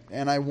point,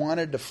 and I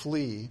wanted to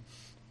flee.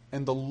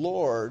 And the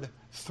Lord,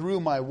 through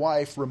my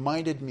wife,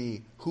 reminded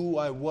me who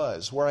I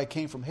was, where I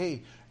came from.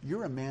 Hey,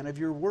 you're a man of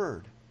your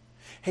word.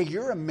 Hey,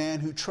 you're a man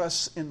who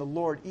trusts in the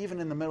Lord even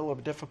in the middle of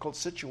a difficult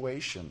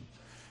situation.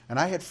 And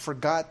I had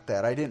forgot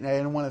that. I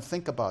didn't want to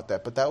think about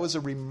that. But that was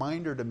a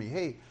reminder to me.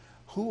 Hey,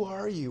 who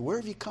are you? Where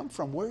have you come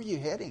from? Where are you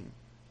heading?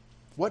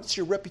 What's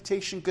your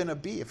reputation going to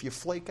be if you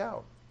flake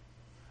out?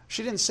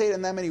 She didn't say it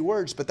in that many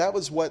words, but that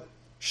was what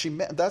she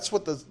meant. That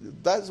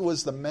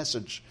was the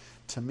message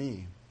to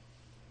me.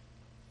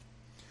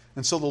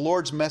 And so the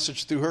Lord's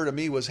message through her to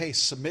me was, hey,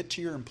 submit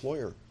to your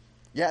employer.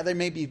 Yeah,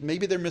 maybe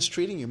they're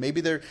mistreating you.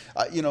 Maybe they're,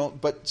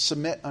 but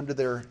submit under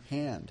their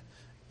hand.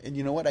 And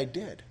you know what? I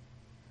did.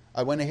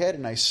 I went ahead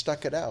and I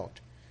stuck it out.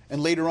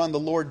 And later on, the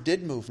Lord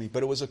did move me,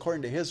 but it was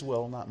according to His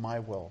will, not my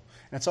will.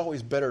 And it's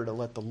always better to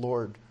let the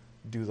Lord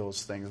do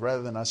those things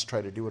rather than us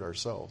try to do it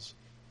ourselves.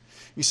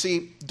 You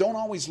see, don't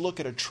always look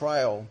at a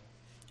trial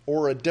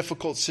or a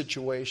difficult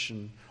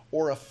situation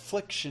or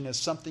affliction as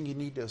something you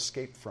need to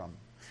escape from.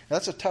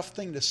 That's a tough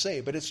thing to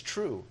say, but it's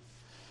true.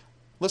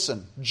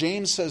 Listen,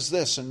 James says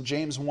this in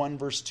James 1,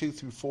 verse 2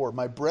 through 4.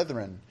 My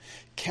brethren,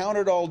 count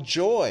it all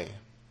joy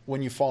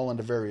when you fall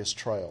into various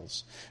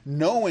trials,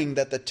 knowing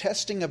that the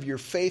testing of your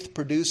faith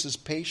produces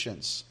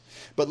patience.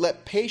 But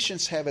let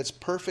patience have its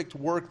perfect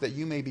work, that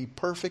you may be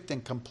perfect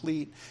and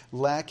complete,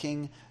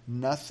 lacking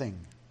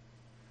nothing.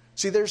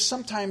 See, there's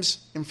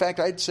sometimes, in fact,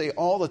 I'd say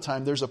all the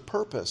time, there's a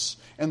purpose.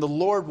 And the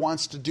Lord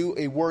wants to do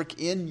a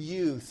work in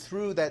you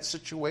through that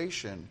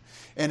situation.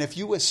 And if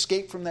you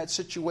escape from that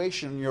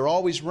situation, you're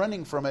always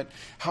running from it,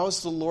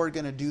 how's the Lord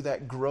going to do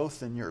that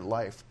growth in your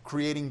life?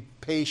 Creating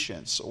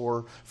patience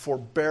or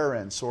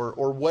forbearance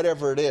or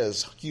whatever it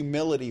is,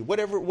 humility,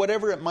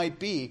 whatever it might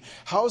be.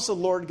 How's the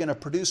Lord going to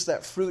produce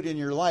that fruit in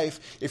your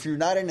life if you're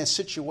not in a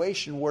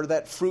situation where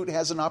that fruit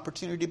has an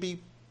opportunity to be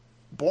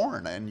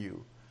born in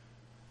you?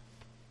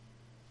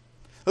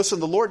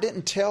 Listen, the Lord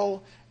didn't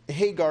tell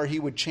Hagar He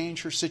would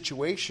change her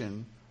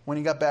situation when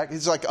He got back.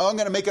 He's like, oh, I'm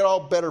going to make it all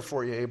better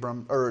for you,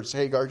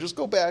 Hagar. Just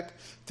go back.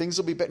 Things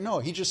will be better. No,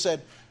 He just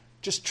said,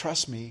 just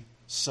trust me,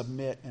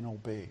 submit and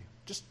obey.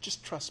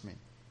 Just trust me.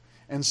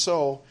 And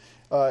so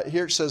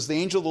here it says, the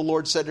angel of the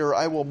Lord said to her,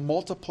 I will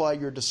multiply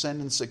your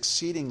descendants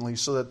exceedingly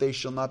so that they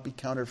shall not be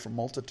counted for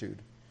multitude.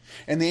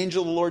 And the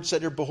angel of the Lord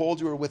said to her,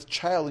 behold, you are with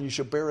child, and you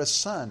shall bear a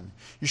son.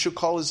 You shall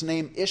call his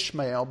name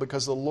Ishmael,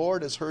 because the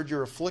Lord has heard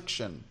your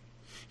affliction.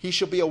 He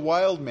shall be a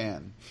wild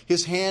man.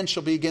 His hand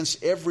shall be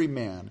against every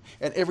man,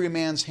 and every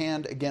man's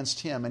hand against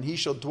him. And he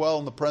shall dwell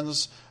in the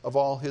presence of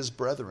all his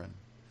brethren.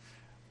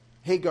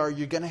 Hagar,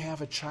 you're going to have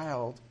a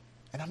child,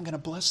 and I'm going to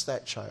bless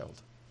that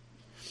child.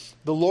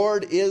 The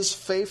Lord is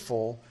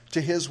faithful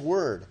to His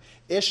word.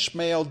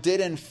 Ishmael did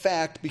in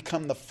fact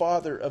become the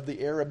father of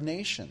the Arab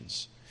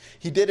nations.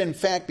 He did in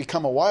fact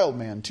become a wild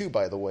man too,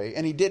 by the way.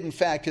 And he did in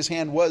fact, his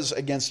hand was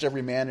against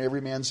every man, and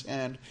every man's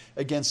hand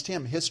against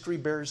him. History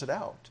bears it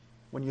out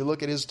when you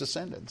look at his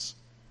descendants.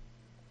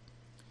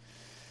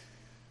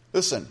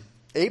 Listen,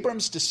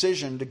 Abram's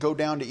decision to go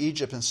down to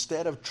Egypt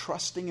instead of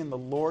trusting in the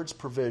Lord's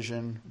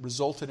provision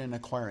resulted in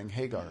acquiring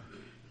Hagar.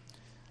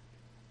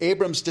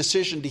 Abram's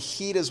decision to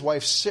heed his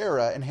wife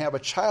Sarah and have a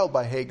child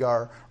by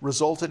Hagar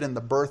resulted in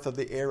the birth of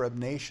the Arab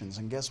nations.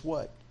 And guess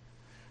what?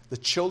 The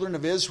children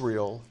of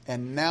Israel,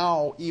 and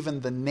now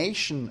even the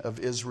nation of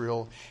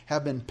Israel,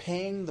 have been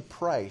paying the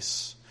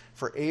price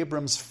for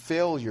Abram's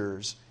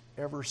failures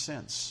ever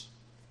since.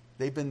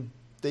 They've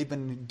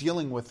been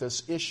dealing with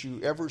this issue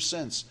ever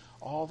since,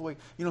 all the way.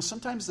 You know,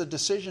 sometimes the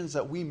decisions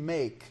that we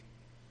make,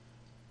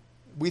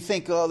 we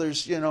think, oh,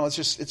 it's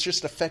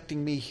just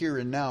affecting me here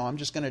and now. I'm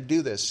just going to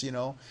do this,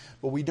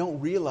 But we don't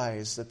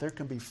realize that there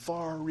can be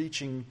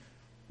far-reaching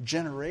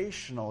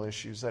generational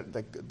issues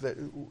that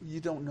you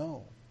don't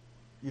know.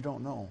 You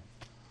don't know.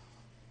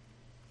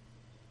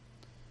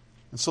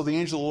 And so the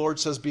angel of the Lord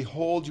says,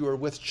 behold, you are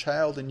with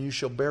child, and you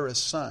shall bear a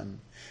son.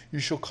 You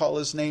shall call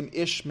his name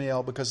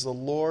Ishmael, because the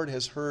Lord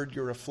has heard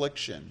your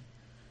affliction.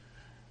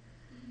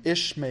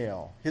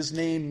 Ishmael, his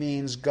name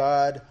means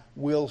God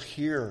will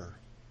hear.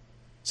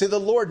 See,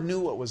 the Lord knew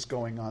what was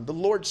going on. The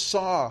Lord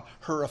saw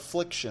her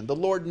affliction. The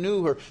Lord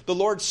knew her. The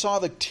Lord saw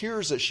the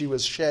tears that she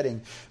was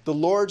shedding. The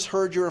Lord's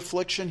heard your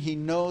affliction. He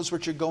knows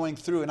what you're going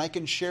through. And I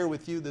can share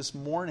with you this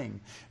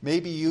morning,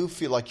 maybe you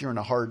feel like you're in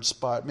a hard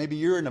spot. Maybe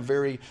you're in a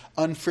very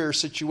unfair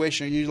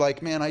situation. Or you're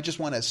like, man, I just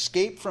want to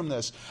escape from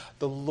this.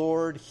 The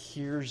Lord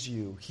hears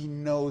you. He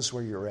knows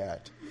where you're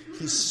at.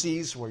 He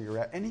sees where you're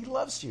at. And He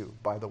loves you,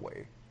 by the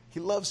way. He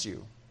loves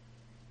you.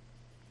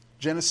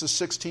 Genesis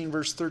 16,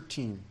 verse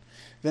 13.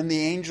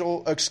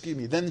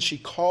 Then she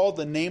called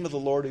the name of the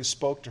Lord who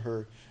spoke to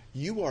her,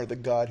 you are the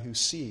God who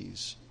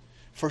sees.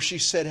 For she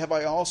said, have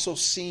I also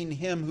seen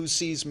Him who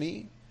sees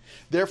me?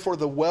 Therefore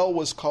the well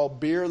was called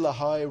Beer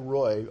Lahai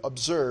Roi.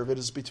 Observe, it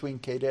is between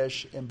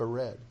Kadesh and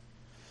Bered.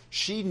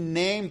 She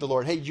named the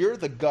Lord. Hey, you're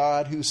the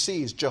God who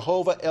sees.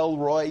 Jehovah El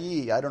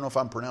Roi. I don't know if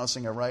I'm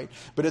pronouncing it right,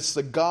 but it's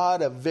the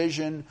God of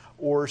vision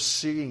or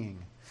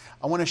seeing.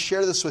 I want to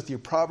share this with you.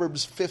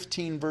 Proverbs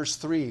 15, verse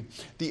 3.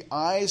 The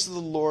eyes of the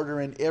Lord are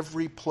in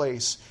every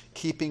place,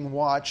 keeping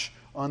watch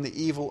on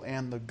the evil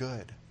and the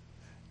good.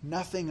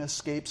 Nothing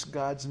escapes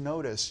God's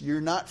notice.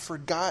 You're not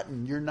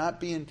forgotten.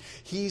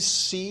 He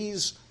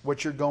sees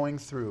what you're going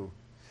through.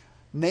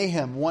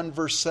 Nahum 1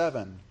 verse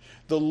 7.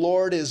 The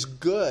Lord is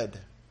good,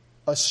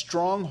 a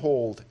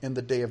stronghold in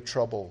the day of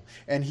trouble,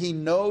 and He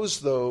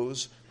knows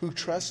those who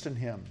trust in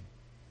Him.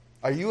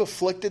 Are you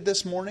afflicted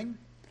this morning?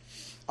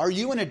 Are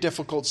you in a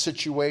difficult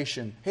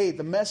situation? Hey,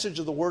 the message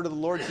of the word of the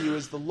Lord to you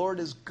is the Lord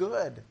is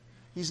good.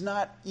 He's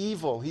not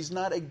evil. He's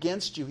not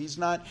against you. He's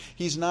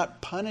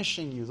not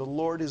punishing you. The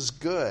Lord is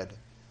good.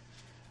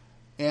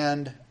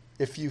 And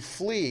if you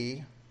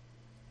flee,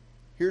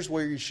 here's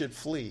where you should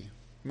flee.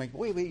 I'm like,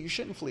 wait, you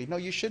shouldn't flee. No,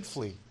 you should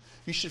flee.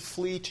 You should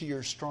flee to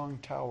your strong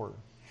tower.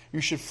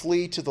 You should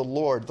flee to the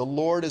Lord. The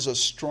Lord is a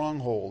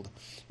stronghold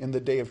in the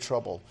day of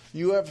trouble.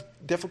 You have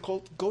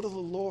difficult, go to the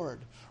Lord.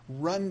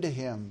 Run to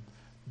Him.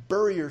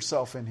 Bury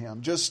yourself in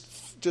Him.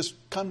 Just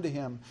come to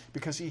Him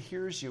because He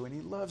hears you and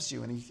He loves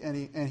you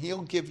and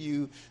He'll give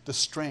you the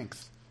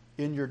strength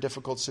in your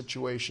difficult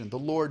situation. The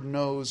Lord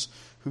knows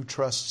who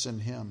trusts in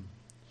Him.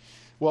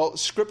 Well,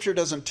 Scripture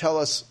doesn't tell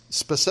us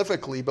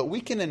specifically, but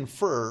we can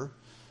infer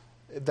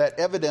that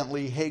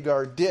evidently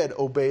Hagar did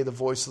obey the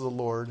voice of the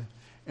Lord,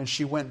 and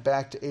she went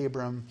back to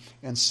Abram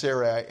and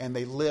Sarai, and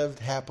they lived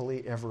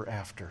happily ever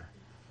after.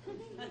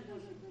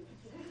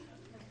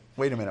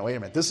 Wait a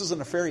minute. This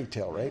isn't a fairy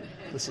tale, right?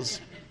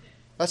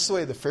 That's the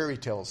way the fairy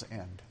tales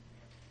end.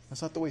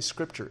 That's not the way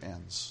Scripture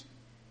ends.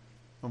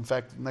 In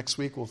fact, next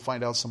week we'll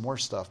find out some more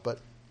stuff, but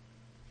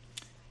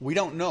we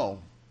don't know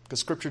because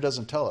Scripture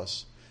doesn't tell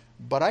us.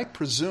 But I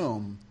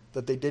presume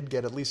that they did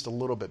get at least a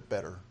little bit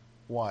better.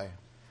 Why?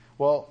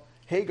 Well,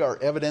 Hagar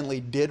evidently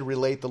did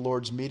relate the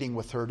Lord's meeting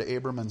with her to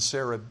Abram and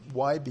Sarah.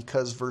 Why?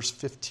 Because verse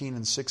 15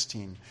 and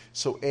 16.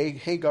 So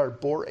Hagar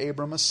bore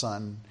Abram a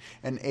son,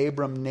 and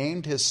Abram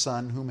named his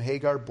son whom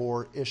Hagar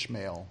bore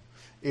Ishmael.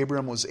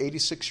 Abram was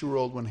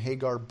 86-year-old when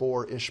Hagar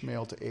bore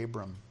Ishmael to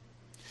Abram.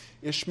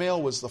 Ishmael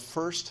was the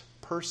first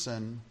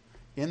person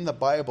in the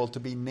Bible to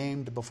be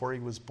named before he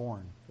was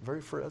born.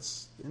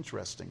 That's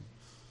interesting.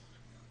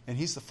 And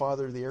he's the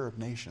father of the Arab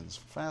nations.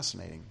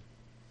 Fascinating.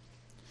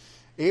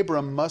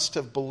 Abram must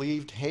have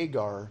believed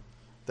Hagar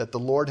that the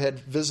Lord had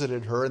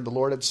visited her and the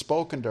Lord had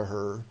spoken to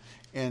her,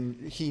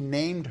 and he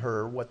named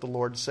her what the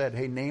Lord said.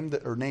 Hey, name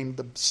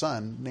the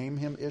son, name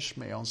him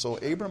Ishmael. And so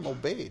Abram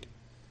obeyed.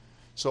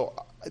 So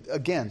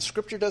again,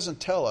 Scripture doesn't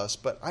tell us,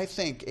 but I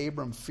think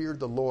Abram feared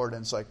the Lord,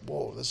 and it's like,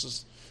 whoa, this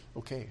is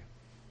okay.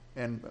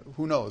 And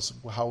who knows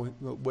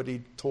what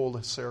he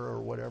told Sarah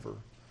or whatever.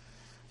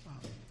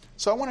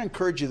 So I want to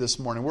encourage you this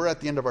morning. We're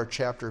at the end of our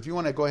chapter. If you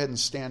want to go ahead and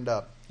stand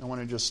up, I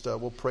want to just,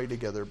 we'll pray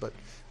together. But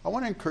I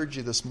want to encourage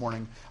you this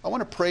morning. I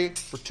want to pray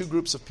for two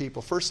groups of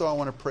people. First of all, I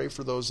want to pray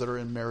for those that are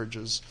in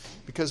marriages,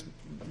 because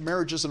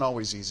marriage isn't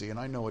always easy, and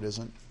I know it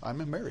isn't.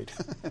 I'm married.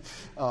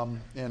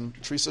 And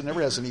Teresa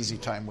never has an easy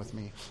time with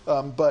me.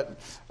 But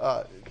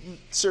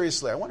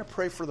seriously, I want to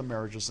pray for the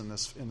marriages in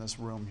this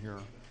room here.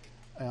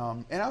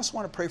 And I also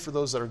want to pray for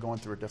those that are going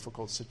through a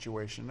difficult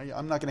situation.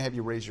 I'm not going to have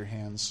you raise your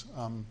hands,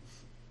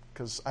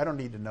 because I don't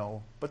need to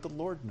know, but the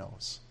Lord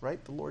knows,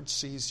 right? The Lord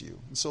sees you.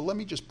 And so let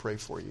me just pray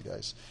for you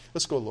guys.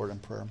 Let's go, Lord, in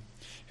prayer.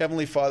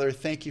 Heavenly Father,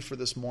 thank you for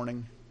this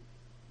morning.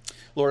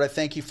 Lord, I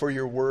thank you for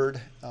your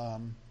word,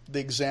 the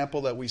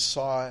example that we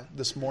saw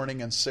this morning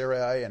in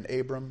Sarai and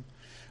Abram.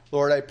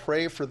 Lord, I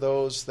pray for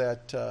those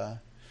that,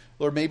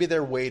 Lord, maybe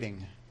they're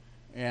waiting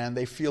and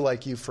they feel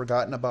like you've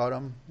forgotten about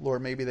them.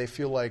 Lord, maybe they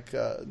feel like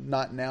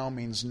not now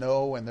means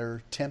no, and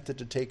they're tempted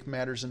to take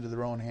matters into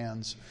their own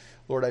hands.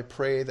 Lord, I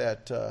pray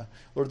that,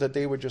 Lord, that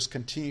they would just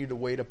continue to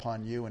wait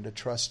upon you and to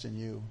trust in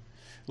you.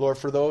 Lord,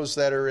 for those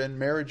that are in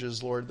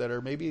marriages, Lord, that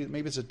are maybe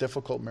it's a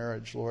difficult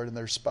marriage, Lord, and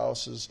their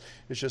spouses,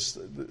 it's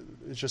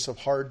just a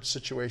hard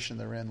situation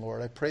they're in,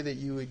 Lord. I pray that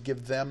you would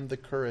give them the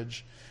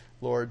courage,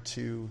 Lord,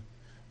 to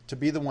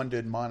be the one to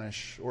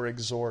admonish or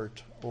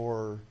exhort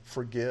or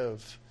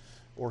forgive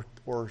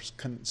or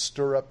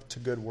stir up to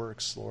good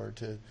works,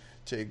 Lord,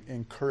 to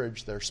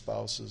encourage their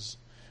spouses.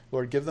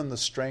 Lord, give them the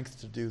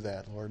strength to do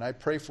that, Lord. And I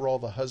pray for all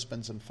the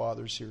husbands and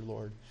fathers here,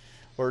 Lord.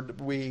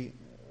 Lord, we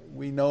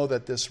know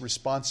that this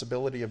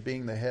responsibility of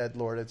being the head,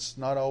 Lord, it's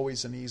not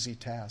always an easy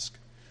task.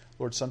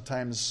 Lord,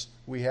 sometimes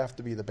we have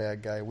to be the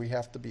bad guy. We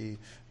have to be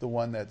the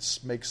one that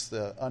makes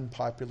the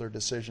unpopular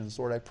decisions.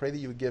 Lord, I pray that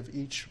you would give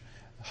each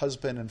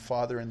husband and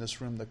father in this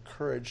room the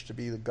courage to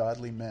be the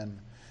godly men,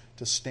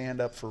 to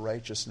stand up for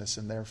righteousness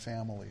in their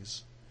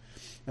families.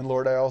 And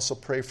Lord, I also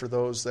pray for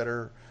those that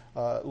are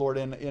Lord,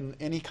 in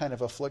any kind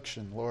of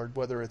affliction, Lord,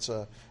 whether it's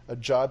a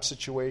job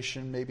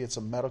situation, maybe it's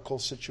a medical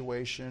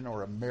situation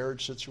or a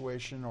marriage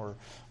situation or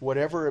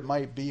whatever it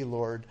might be,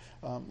 Lord,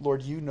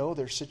 Lord, you know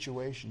their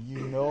situation. You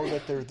know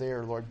that they're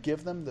there, Lord.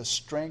 Give them the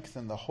strength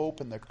and the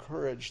hope and the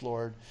courage,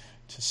 Lord,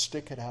 to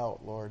stick it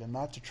out, Lord, and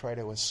not to try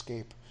to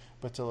escape,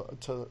 but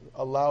to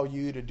allow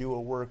you to do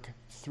a work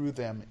through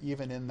them,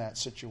 even in that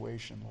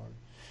situation, Lord.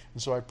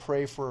 And so I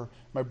pray for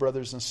my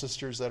brothers and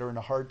sisters that are in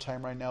a hard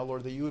time right now,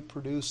 Lord, that you would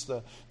produce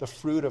the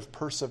fruit of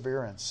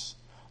perseverance,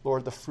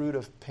 Lord, the fruit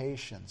of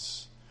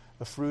patience,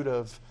 the fruit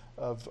of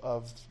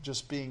of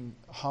just being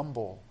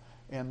humble.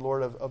 And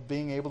Lord, of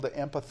being able to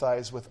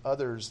empathize with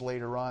others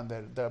later on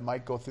that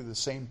might go through the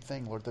same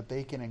thing, Lord, that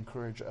they can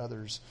encourage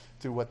others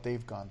through what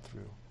they've gone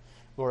through.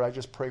 Lord, I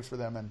just pray for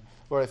them. And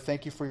Lord, I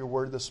thank you for your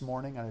word this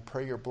morning, and I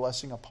pray your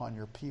blessing upon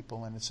your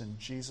people. And it's in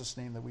Jesus'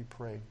 name that we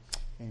pray.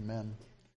 Amen.